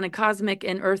designed on a cosmic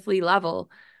and earthly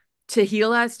level to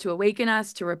heal us, to awaken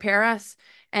us, to repair us.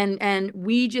 And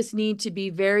we just need to be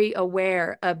very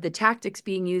aware of the tactics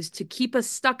being used to keep us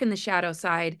stuck in the shadow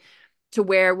side, to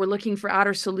where we're looking for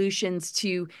outer solutions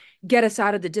to get us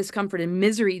out of the discomfort and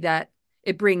misery that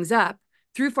it brings up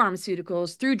through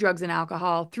pharmaceuticals, through drugs and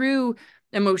alcohol, through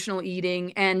emotional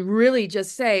eating, and really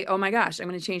just say, oh my gosh, I'm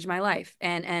going to change my life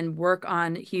and work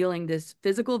on healing this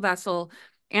physical vessel,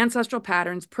 ancestral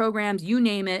patterns, programs, you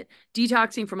name it,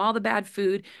 detoxing from all the bad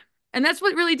food. And that's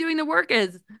what really doing the work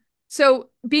is. So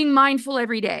being mindful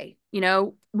every day,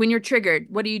 when you're triggered,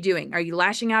 what are you doing? Are you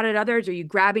lashing out at others? Are you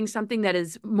grabbing something that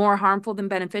is more harmful than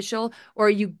beneficial? Or are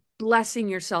you blessing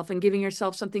yourself and giving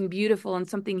yourself something beautiful and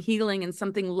something healing and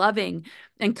something loving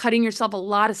and cutting yourself a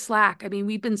lot of slack? I mean,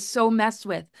 we've been so messed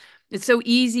with. It's so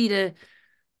easy to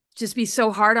just be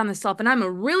so hard on the self. And I'm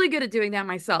really good at doing that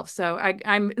myself. So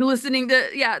I'm listening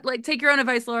to, take your own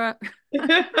advice, Laura.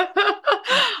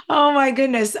 Oh my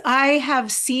goodness. I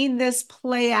have seen this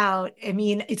play out. I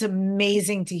mean, it's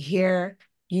amazing to hear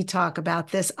you talk about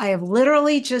this. I have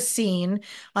literally just seen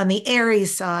on the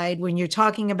Aries side, when you're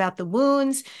talking about the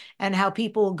wounds and how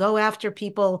people go after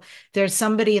people, there's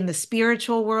somebody in the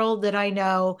spiritual world that I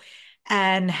know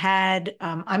and had,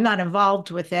 I'm not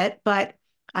involved with it, but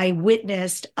I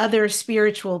witnessed other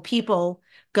spiritual people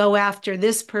go after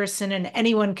this person and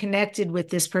anyone connected with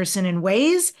this person in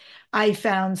ways I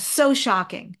found so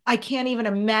shocking. I can't even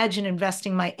imagine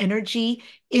investing my energy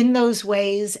in those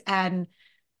ways. And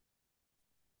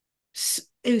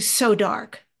it was so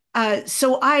dark.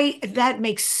 That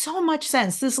makes so much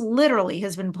sense. This literally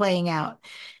has been playing out.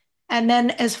 And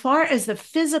then as far as the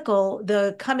physical,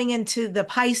 the coming into the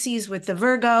Pisces with the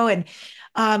Virgo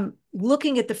and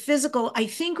looking at the physical, I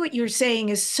think what you're saying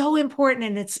is so important.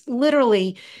 And it's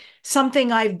literally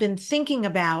something I've been thinking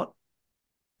about,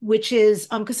 which is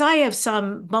because I have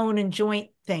some bone and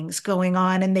joint things going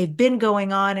on, and they've been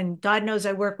going on. And God knows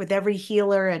I work with every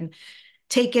healer and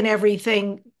taken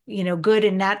everything, good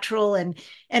and natural. And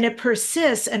it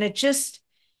persists. And it just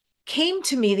came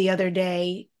to me the other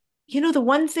day. The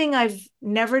one thing I've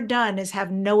never done is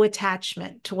have no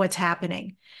attachment to what's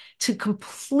happening, to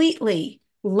completely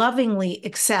lovingly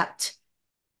accept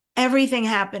everything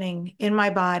happening in my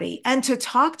body and to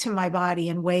talk to my body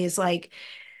in ways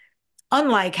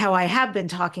unlike how I have been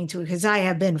talking to it, because I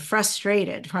have been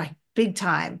frustrated, right, big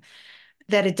time,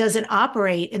 that it doesn't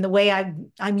operate in the way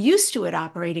I'm used to it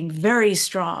operating, very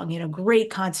strong, great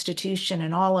constitution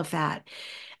and all of that.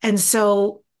 And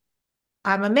so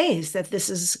I'm amazed that this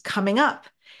is coming up.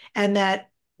 and that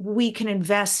we can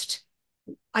invest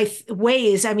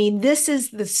ways. I mean, this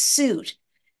is the suit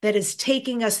that is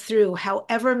taking us through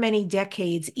however many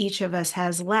decades each of us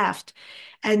has left.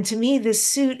 And to me, this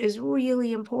suit is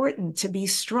really important to be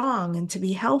strong and to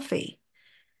be healthy.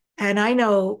 And I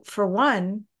know for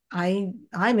one, I'm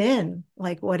in,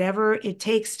 like, whatever it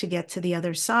takes to get to the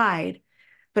other side.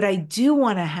 But I do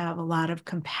want to have a lot of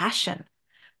compassion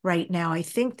right now. I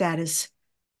think that is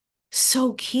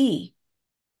so key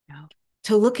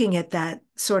to looking at that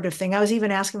sort of thing. I was even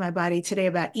asking my body today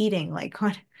about eating, like,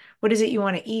 what is it you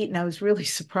want to eat? And I was really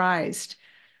surprised.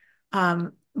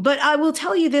 But I will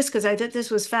tell you this, because I thought this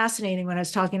was fascinating when I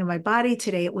was talking to my body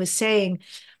today. It was saying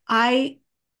that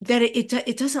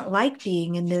it doesn't like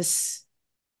being in this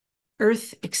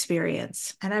earth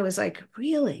experience. And I was like,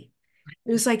 really?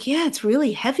 It was like, yeah, it's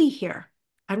really heavy here.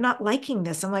 I'm not liking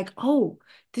this. I'm like, oh,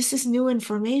 this is new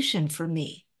information for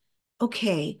me.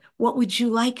 Okay, what would you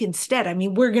like instead? I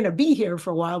mean, we're going to be here for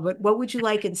a while, but what would you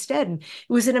like instead? And it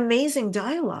was an amazing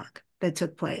dialogue that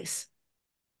took place.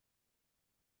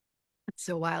 That's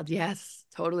so wild. Yes,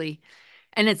 totally.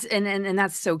 And it's and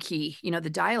that's so key, you know,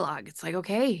 the dialogue. It's like,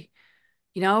 okay,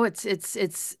 you know,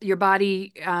 it's your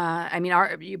body. I mean,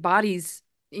 your bodies,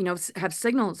 you know, have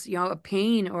signals, you know, of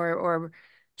pain or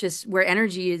just where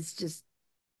energy is just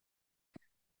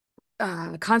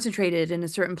concentrated in a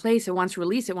certain place. It wants to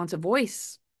release. It wants a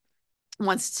voice. It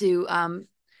wants to.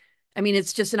 I mean,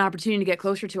 it's just an opportunity to get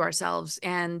closer to ourselves,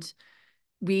 and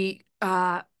we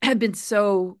have been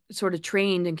so sort of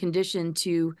trained and conditioned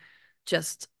to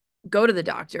just go to the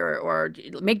doctor or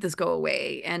make this go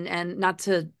away, and not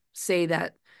to say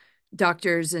that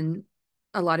doctors and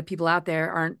a lot of people out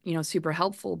there aren't, you know, super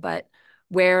helpful, but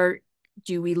where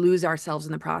do we lose ourselves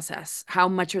in the process? How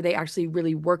much are they actually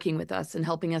really working with us and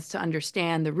helping us to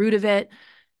understand the root of it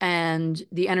and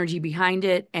the energy behind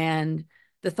it and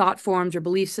the thought forms or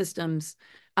belief systems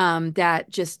that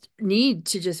just need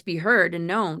to just be heard and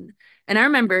known? And I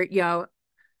remember, you know,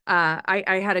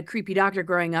 I had a creepy doctor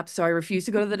growing up, so I refused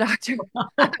to go to the doctor.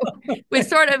 It was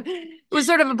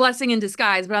sort of a blessing in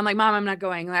disguise. But I'm like, Mom, I'm not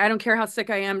going. I don't care how sick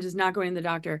I am, just not going to the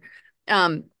doctor.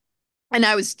 And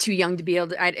I was too young to be able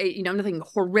to. You know, nothing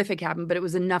horrific happened, but it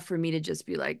was enough for me to just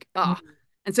be like, oh.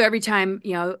 And so every time,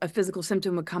 you know, a physical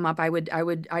symptom would come up, I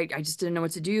just didn't know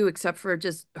what to do except for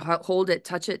just hold it,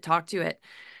 touch it, talk to it.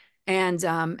 And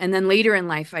then later in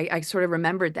life, I sort of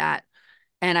remembered that.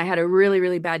 And I had a really,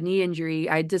 really bad knee injury.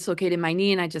 I dislocated my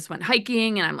knee and I just went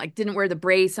hiking and I'm like, didn't wear the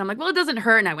brace. I'm like, well, it doesn't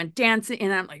hurt. And I went dancing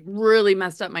and I'm like, really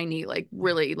messed up my knee. Like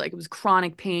really, like it was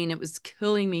chronic pain. It was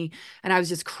killing me. And I was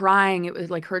just crying. It was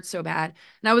like hurt so bad.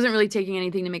 And I wasn't really taking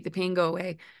anything to make the pain go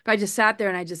away. But I just sat there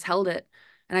and I just held it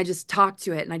and I just talked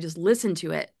to it and I just listened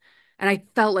to it. And I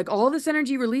felt like all this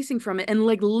energy releasing from it. And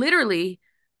like literally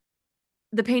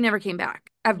the pain never came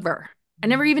back ever. I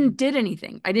never even did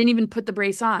anything. I didn't even put the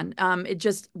brace on. It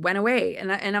just went away.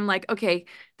 And I'm like, okay,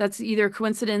 that's either a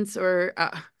coincidence or,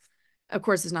 of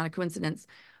course, it's not a coincidence.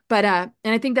 But, and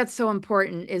I think that's so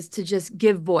important is to just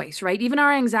give voice, right? Even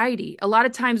our anxiety. A lot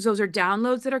of times those are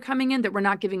downloads that are coming in that we're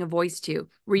not giving a voice to.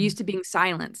 We're used to being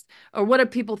silenced. Or what do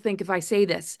people think if I say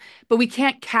this? But we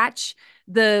can't catch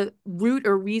the root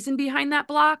or reason behind that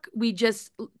block. We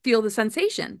just feel the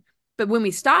sensation. But when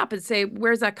we stop and say,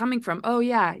 where's that coming from? Oh,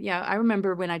 yeah. I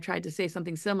remember when I tried to say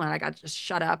something similar, I got just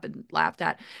shut up and laughed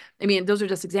at. I mean, those are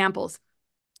just examples.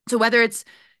 So whether it's,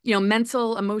 you know,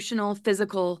 mental, emotional,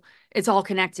 physical, it's all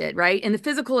connected, right? And the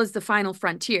physical is the final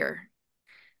frontier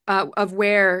of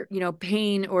where, you know,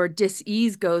 pain or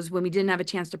dis-ease goes when we didn't have a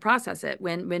chance to process it,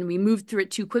 when we moved through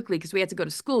it too quickly because we had to go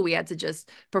to school, we had to just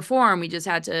perform, we just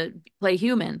had to play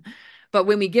human. But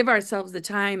when we give ourselves the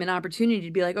time and opportunity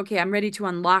to be like, okay, I'm ready to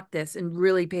unlock this and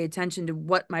really pay attention to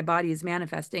what my body is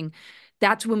manifesting,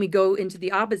 that's when we go into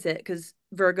the opposite, because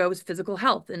Virgo is physical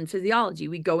health and physiology.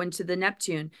 We go into the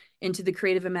Neptune, into the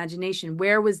creative imagination.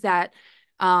 Where was that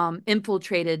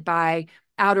infiltrated by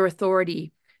outer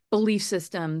authority, belief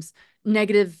systems,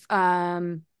 negative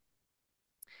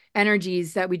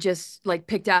energies that we just like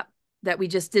picked up, that we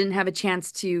just didn't have a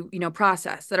chance to, you know,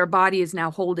 process, that our body is now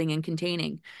holding and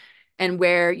containing? And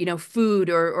where, you know, food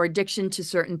or addiction to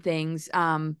certain things,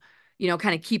 you know,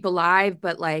 kind of keep alive,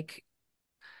 but like,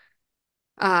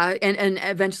 and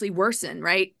eventually worsen,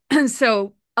 right?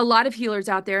 So a lot of healers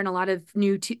out there and a lot of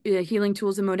new healing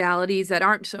tools and modalities that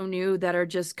aren't so new, that are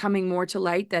just coming more to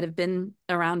light, that have been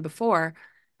around before,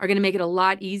 are going to make it a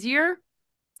lot easier.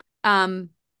 And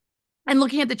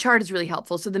looking at the chart is really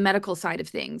helpful. So the medical side of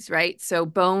things, right? So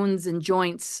bones and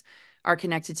joints are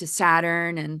connected to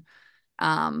Saturn, and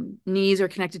knees are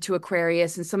connected to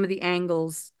Aquarius, and some of the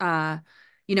angles,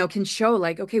 you know, can show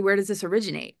like, okay, where does this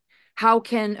originate? how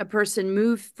can a person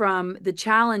move from the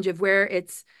challenge of where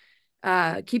it's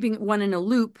keeping one in a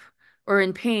loop or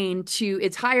in pain to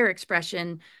its higher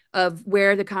expression of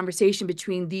where the conversation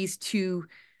between these two,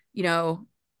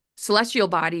 celestial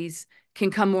bodies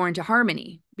can come more into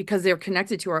harmony because they're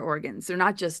connected to our organs. They're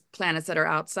not just planets that are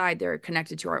outside, they're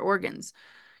connected to our organs,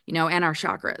 and our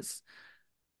chakras.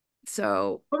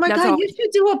 So oh my God, you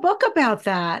should do a book about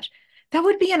that. That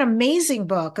would be an amazing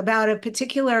book about a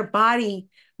particular body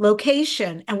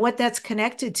location and what that's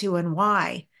connected to and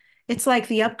why. It's like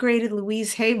the upgraded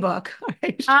Louise Hay book,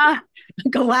 right? Yeah,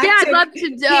 I'd love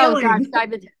Galactic to. Oh gosh,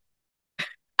 Healing.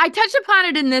 I touched upon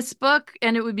it in this book,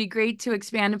 and it would be great to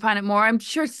expand upon it more. I'm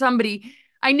sure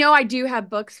I know I do have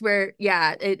books where,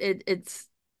 yeah, it's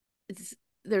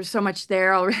there's so much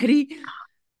there already,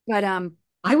 but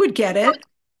I would get it.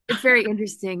 it's very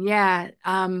interesting. Yeah,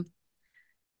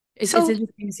 it's So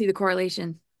interesting to see the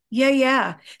correlation.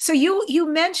 yeah. So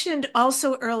you mentioned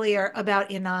also earlier about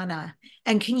Inanna,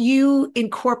 and can you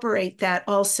incorporate that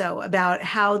also about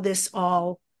how this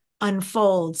all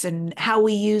unfolds and how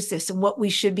we use this and what we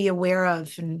should be aware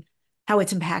of and how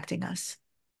it's impacting us?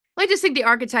 I just think the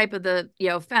archetype of the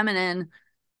feminine,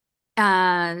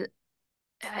 uh,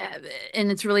 in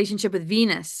its relationship with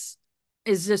Venus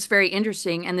is just very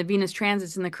interesting, and the Venus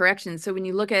transits and the corrections. So when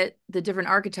you look at the different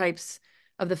archetypes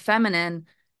of the feminine,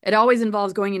 it always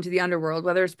involves going into the underworld,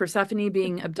 whether it's Persephone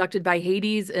being abducted by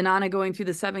Hades, Inanna going through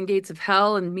the seven gates of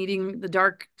hell and meeting the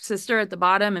dark sister at the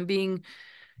bottom and being,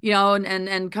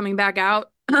 and coming back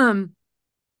out. The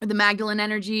Magdalene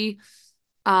energy,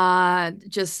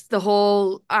 just the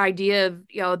whole idea of,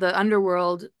 the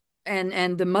underworld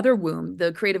and the mother womb,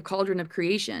 the creative cauldron of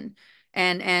creation,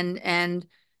 and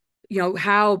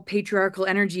how patriarchal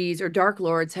energies or dark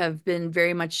lords have been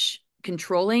very much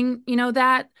controlling,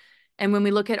 that. And when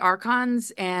we look at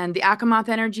archons and the Achamoth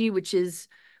energy, which is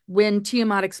when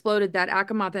Tiamat exploded, that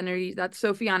Achamoth energy, that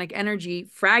Sophionic energy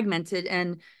fragmented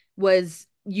and was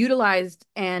utilized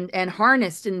and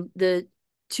harnessed in the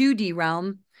 2D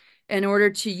realm in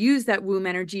order to use that womb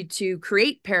energy to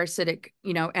create parasitic,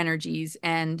 energies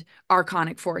and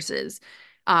archonic forces.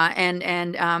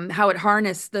 And how it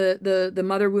harnessed the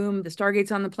mother womb, the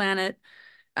stargates on the planet,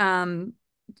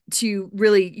 to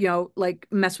really, like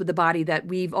mess with the body that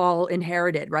we've all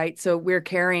inherited, right? So we're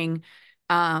carrying,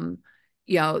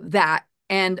 that,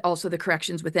 and also the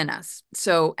corrections within us.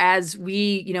 So as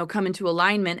we, come into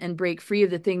alignment and break free of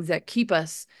the things that keep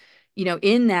us,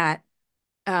 in that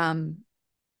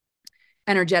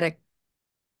energetic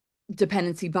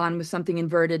dependency bond with something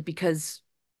inverted, because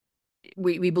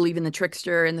we believe in the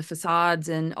trickster and the facades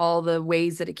and all the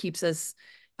ways that it keeps us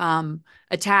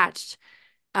attached,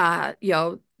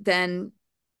 then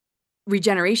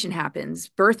regeneration happens,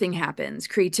 birthing happens,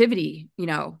 creativity,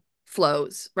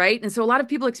 flows, right? And so a lot of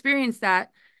people experience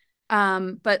that.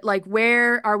 But like,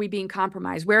 where are we being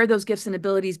compromised? Where are those gifts and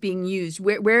abilities being used?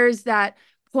 Where is that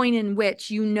point in which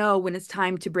when it's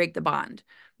time to break the bond,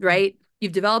 right?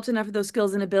 You've developed enough of those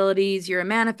skills and abilities. You're a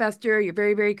manifester. You're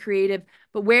very, very creative.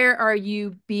 But where are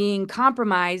you being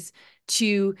compromised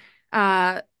to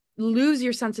lose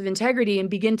your sense of integrity and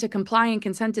begin to comply and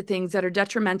consent to things that are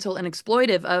detrimental and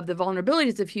exploitive of the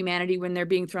vulnerabilities of humanity when they're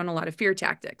being thrown a lot of fear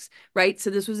tactics, right? So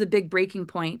this was a big breaking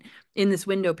point in this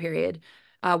window period.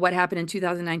 What happened in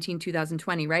 2019,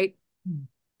 2020, right?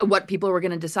 What people were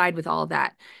going to decide with all of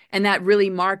that. And that really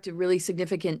marked a really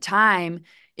significant time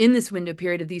in this window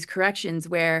period of these corrections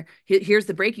where here's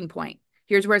the breaking point.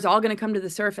 Here's where it's all going to come to the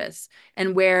surface,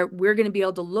 and where we're going to be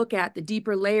able to look at the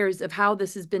deeper layers of how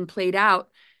this has been played out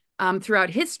throughout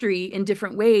history in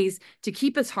different ways to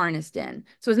keep us harnessed in.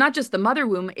 So it's not just the mother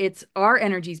womb, it's our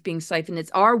energies being siphoned, it's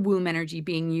our womb energy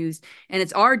being used, and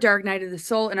it's our dark night of the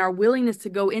soul and our willingness to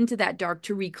go into that dark,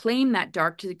 to reclaim that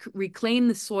dark, to reclaim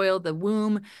the soil, the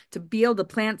womb, to be able to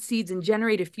plant seeds and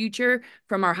generate a future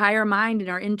from our higher mind and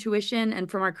our intuition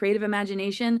and from our creative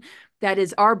imagination. That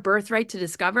is our birthright to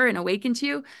discover and awaken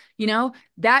to.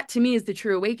 That to me is the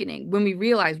true awakening, when we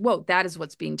realize, whoa, that is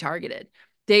what's being targeted.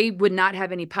 They would not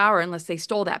have any power unless they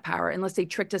stole that power, unless they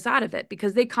tricked us out of it,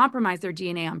 because they compromised their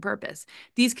DNA on purpose.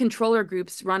 These controller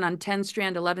groups run on 10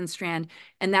 strand, 11 strand,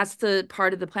 and that's the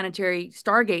part of the planetary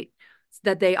Stargate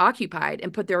that they occupied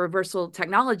and put their reversal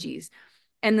technologies.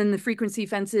 And then the frequency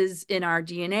fences in our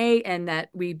DNA and that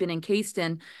we've been encased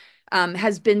in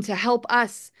has been to help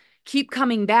us keep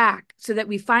coming back so that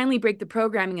we finally break the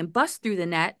programming and bust through the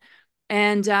net,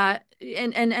 and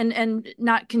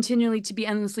not continually to be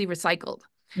endlessly recycled.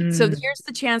 So here's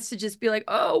the chance to just be like,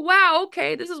 oh, wow,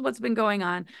 okay, this is what's been going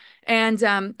on. And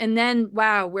then,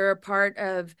 wow, we're a part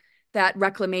of that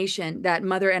reclamation, that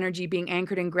mother energy being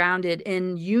anchored and grounded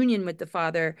in union with the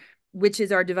Father, which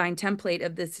is our divine template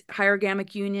of this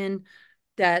hierogamic union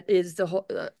that is the whole,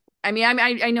 I mean,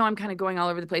 I know I'm kind of going all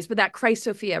over the place, but that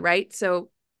Christ-Sophia, right? So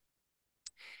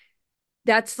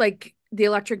that's like the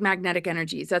electric magnetic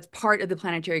energies. That's part of the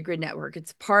planetary grid network.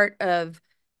 It's part of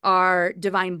our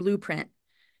divine blueprint.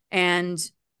 And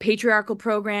patriarchal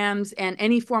programs and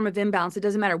any form of imbalance, it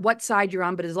doesn't matter what side you're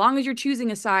on, but as long as you're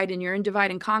choosing a side and you're in divide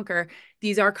and conquer,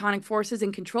 these archonic forces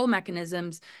and control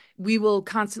mechanisms, we will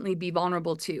constantly be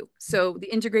vulnerable to. So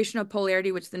the integration of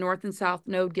polarity, which the North and South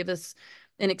node give us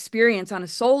an experience on a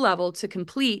soul level to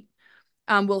complete,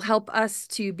 will help us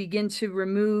to begin to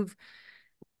remove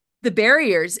the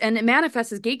barriers, and it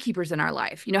manifests as gatekeepers in our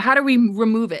life. You know, how do we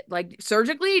remove it? Like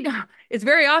surgically? It's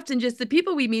very often just the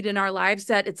people we meet in our lives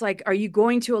that it's like, are you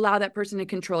going to allow that person to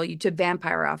control you, to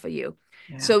vampire off of you?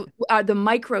 Yeah. So the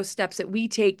micro steps that we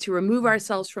take to remove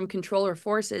ourselves from controller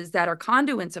forces that are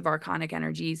conduits of archonic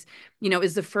energies, you know,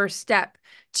 is the first step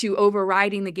to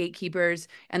overriding the gatekeepers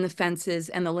and the fences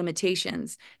and the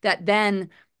limitations that then,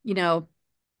 you know,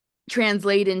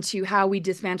 translate into how we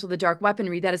dismantle the dark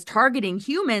weaponry that is targeting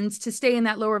humans to stay in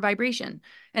that lower vibration.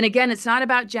 And again, it's not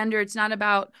about gender. It's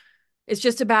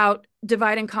just about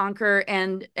divide and conquer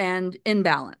and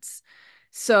imbalance.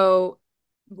 So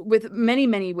with many,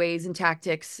 many ways and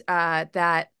tactics,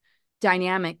 that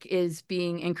dynamic is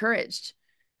being encouraged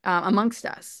amongst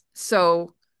us.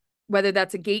 So whether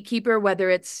that's a gatekeeper, whether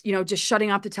it's, you know, just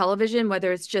shutting off the television,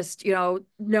 whether it's just, you know,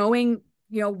 knowing,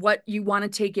 you know, what you want to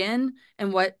take in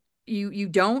and what you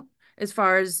don't, as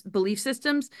far as belief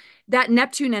systems, that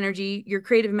Neptune energy, your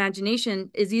creative imagination,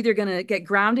 is either going to get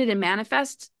grounded and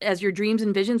manifest as your dreams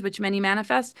and visions, which many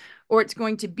manifest, or it's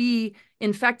going to be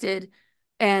infected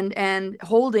and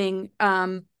holding,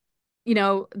 you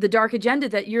know, the dark agenda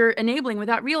that you're enabling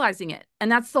without realizing it.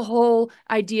 And that's the whole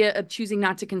idea of choosing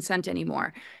not to consent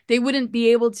anymore. They wouldn't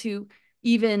be able to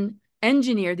even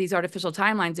engineer these artificial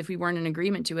timelines if we weren't in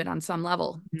agreement to it on some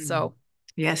level. So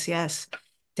yes,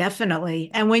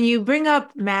 definitely. And when you bring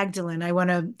up Magdalene, I want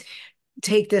to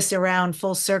take this around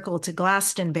full circle to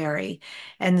Glastonbury.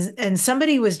 And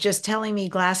somebody was just telling me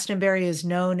Glastonbury is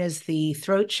known as the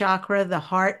throat chakra, the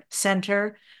heart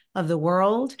center of the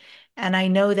world. And I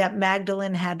know that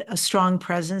Magdalene had a strong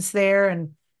presence there.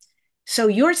 And so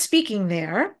you're speaking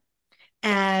there.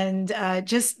 And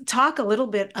just talk a little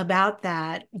bit about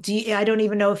that. I don't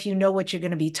even know if you know what you're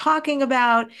going to be talking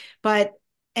about, but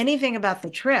anything about the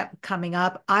trip coming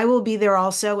up. I will be there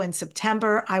also in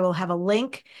September. I will have a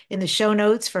link in the show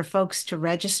notes for folks to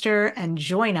register and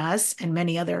join us and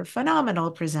many other phenomenal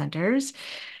presenters.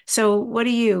 So what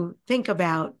do you think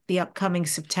about the upcoming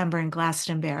September in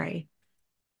Glastonbury?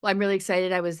 Well, I'm really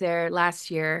excited. I was there last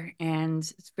year and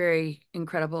it's a very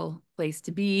incredible place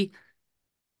to be.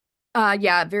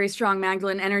 Yeah, very strong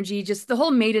Magdalene energy, just the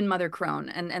whole maiden mother crone.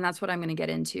 And that's what I'm going to get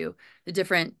into. The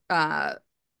different,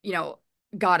 you know,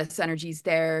 goddess energies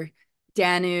there.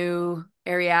 Danu,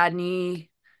 Ariadne,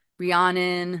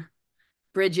 Rhiannon,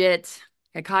 Bridget,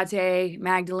 Hecate,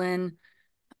 Magdalene,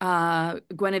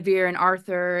 Guinevere and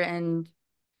Arthur, and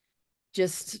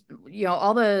just, you know,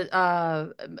 all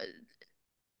the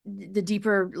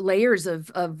deeper layers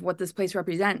of what this place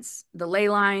represents, the ley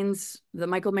lines, the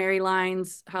Michael Mary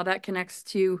lines, how that connects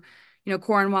to, you know,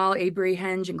 Cornwall, Avebury,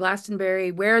 Henge, and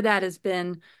Glastonbury, where that has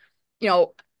been, you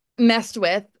know, messed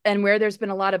with, and where there's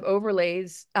been a lot of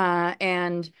overlays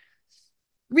and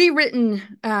rewritten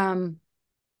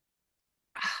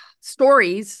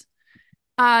stories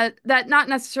that not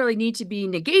necessarily need to be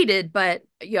negated, but,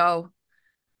 you know,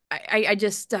 I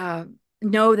just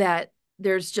know that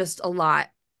there's just a lot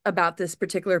about this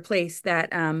particular place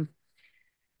that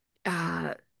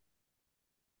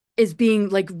is being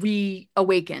like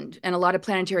reawakened, and a lot of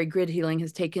planetary grid healing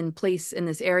has taken place in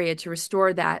this area to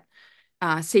restore that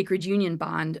sacred union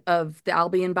bond of the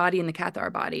Albion body and the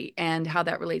Cathar body, and how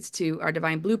that relates to our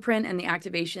divine blueprint and the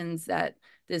activations that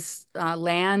this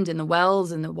land and the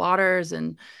wells and the waters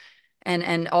and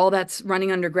all that's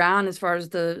running underground as far as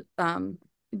the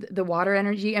water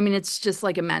energy. I mean, it's just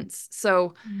like immense.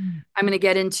 So I'm going to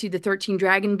get into the 13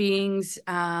 dragon beings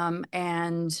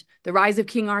and the rise of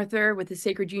King Arthur with the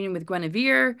sacred union with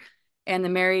Guinevere and the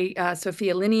Mary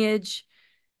Sophia lineage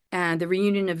and the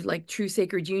reunion of like true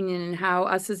sacred union, and how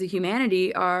us as a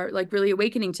humanity are like really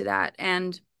awakening to that.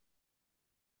 And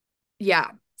yeah,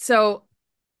 so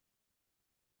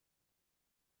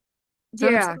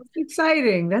yeah. That's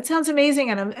exciting. That sounds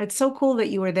amazing. And it's so cool that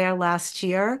you were there last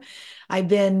year. I've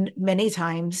been many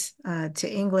times to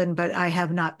England, but I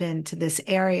have not been to this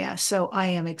area. So I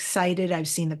am excited. I've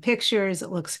seen the pictures. It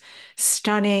looks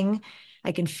stunning.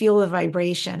 I can feel the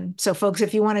vibration. So folks,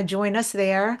 if you want to join us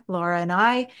there, Laura and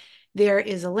I, There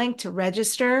is a link to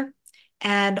register.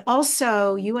 And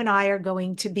also, you and I are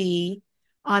going to be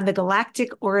on the Galactic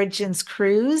Origins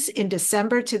cruise in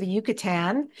December to the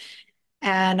Yucatan.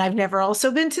 And I've never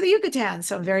also been to the Yucatan,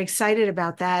 so I'm very excited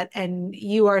about that. And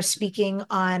you are speaking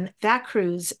on that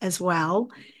cruise as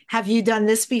well. Have you done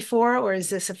this before, or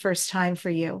is this a first time for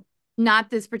you?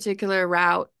 Not this particular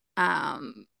route.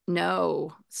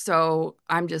 No. So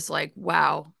I'm just like,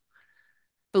 wow.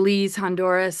 Belize,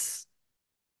 Honduras.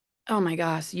 Oh my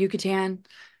gosh, Yucatan.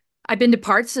 I've been to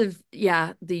parts of,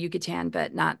 yeah, the Yucatan,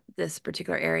 but not this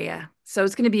particular area. So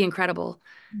it's going to be incredible.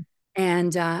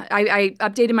 And I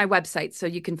updated my website, so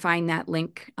you can find that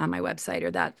link on my website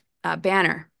or that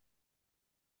banner.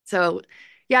 So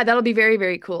yeah, that'll be very,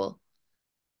 very cool.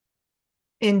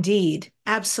 Indeed,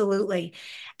 absolutely.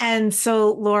 And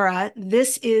so, Laura,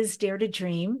 this is Dare to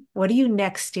Dream. What do you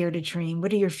next dare to dream?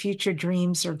 What are your future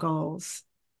dreams or goals?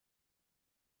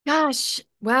 Gosh,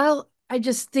 well, I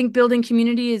just think building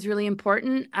community is really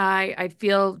important. I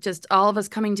feel just all of us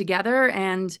coming together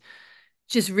and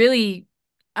just really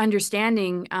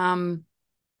understanding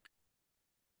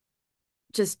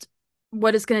just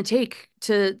what it's going to take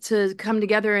to come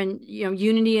together and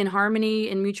unity and harmony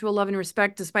and mutual love and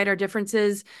respect despite our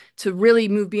differences, to really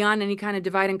move beyond any kind of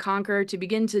divide and conquer, to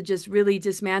begin to just really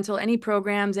dismantle any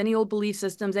programs, any old belief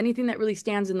systems, anything that really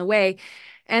stands in the way,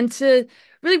 and to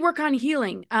really work on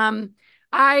healing.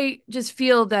 I just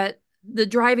feel that the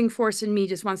driving force in me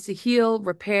just wants to heal,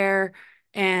 repair,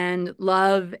 and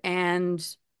love and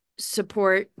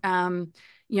support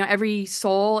every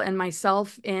soul and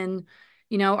myself in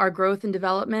our growth and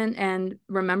development and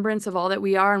remembrance of all that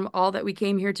we are and all that we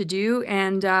came here to do,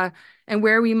 and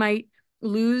where we might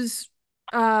lose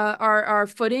our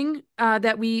footing,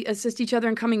 that we assist each other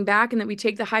in coming back, and that we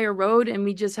take the higher road, and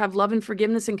we just have love and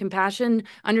forgiveness and compassion,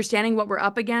 understanding what we're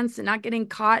up against and not getting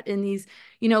caught in these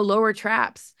lower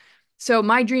traps. So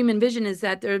my dream and vision is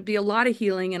that there'd be a lot of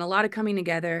healing and a lot of coming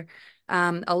together,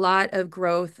 a lot of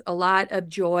growth, a lot of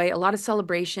joy, a lot of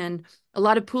celebration, a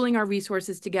lot of pooling our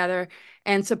resources together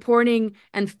and supporting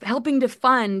and helping to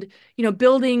fund,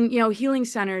 building, healing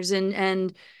centers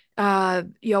and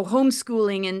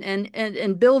homeschooling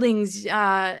and buildings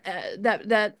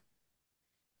that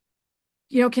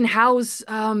can house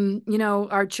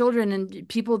our children and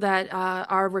people that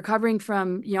are recovering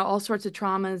from all sorts of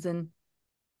traumas, and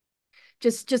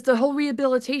just the whole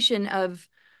rehabilitation of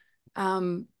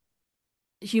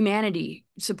humanity,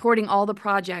 supporting all the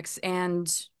projects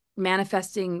and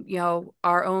manifesting,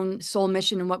 our own soul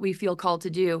mission and what we feel called to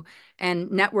do, and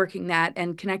networking that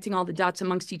and connecting all the dots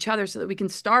amongst each other so that we can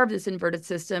starve this inverted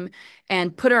system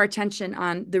and put our attention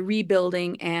on the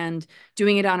rebuilding and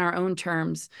doing it on our own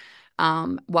terms,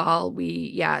 while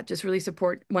we, just really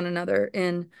support one another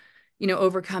in,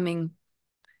 overcoming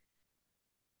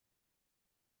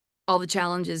all the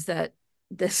challenges that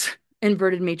this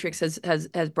inverted matrix has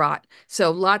brought.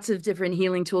 So lots of different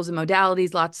healing tools and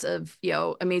modalities, lots of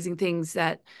amazing things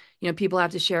that people have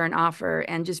to share and offer,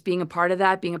 and just being a part of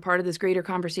that, being a part of this greater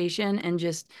conversation, and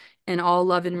just in all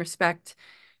love and respect,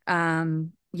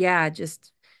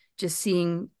 just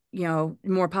seeing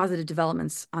more positive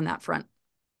developments on that front.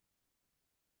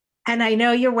 And I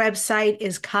know your website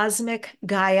is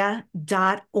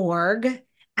cosmicgaia.org.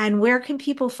 And where can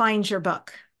people find your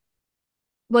book?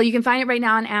 Well, you can find it right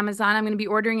now on Amazon. I'm going to be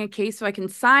ordering a case so I can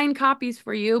sign copies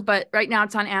for you, but right now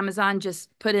it's on Amazon. Just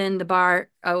put in the bar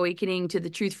Awakening to the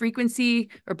Truth Frequency,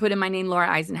 or put in my name, Laura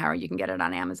Eisenhower. You can get it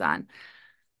on Amazon.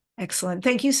 Excellent.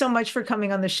 Thank you so much for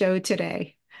coming on the show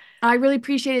today. I really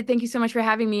appreciate it. Thank you so much for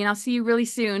having me, and I'll see you really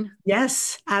soon.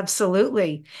 Yes,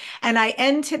 absolutely. And I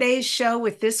end today's show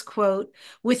with this quote: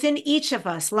 "Within each of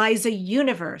us lies a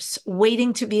universe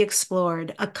waiting to be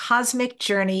explored, a cosmic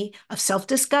journey of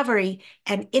self-discovery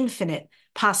and infinite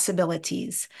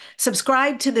possibilities."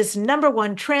 Subscribe to this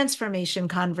 #1 transformation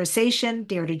conversation,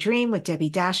 Dare to Dream with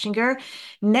Debbi Dachinger.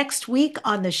 Next week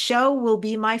on the show will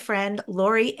be my friend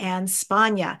Lori Ann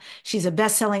Spagna. She's a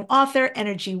best-selling author,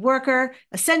 energy worker,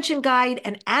 ascension guide,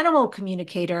 and animal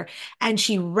communicator, and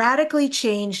she radically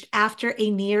changed after a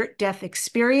near-death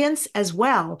experience, as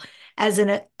well as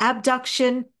an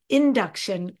abduction,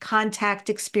 induction, contact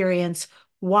experience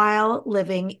while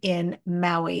living in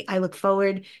Maui. I look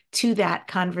forward to that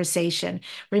conversation.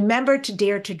 Remember to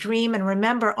dare to dream, and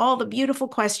remember all the beautiful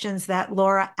questions that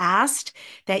Laura asked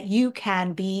that you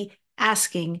can be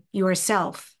asking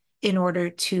yourself in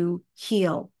order to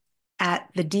heal at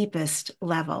the deepest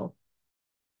level.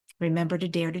 Remember to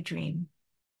dare to dream.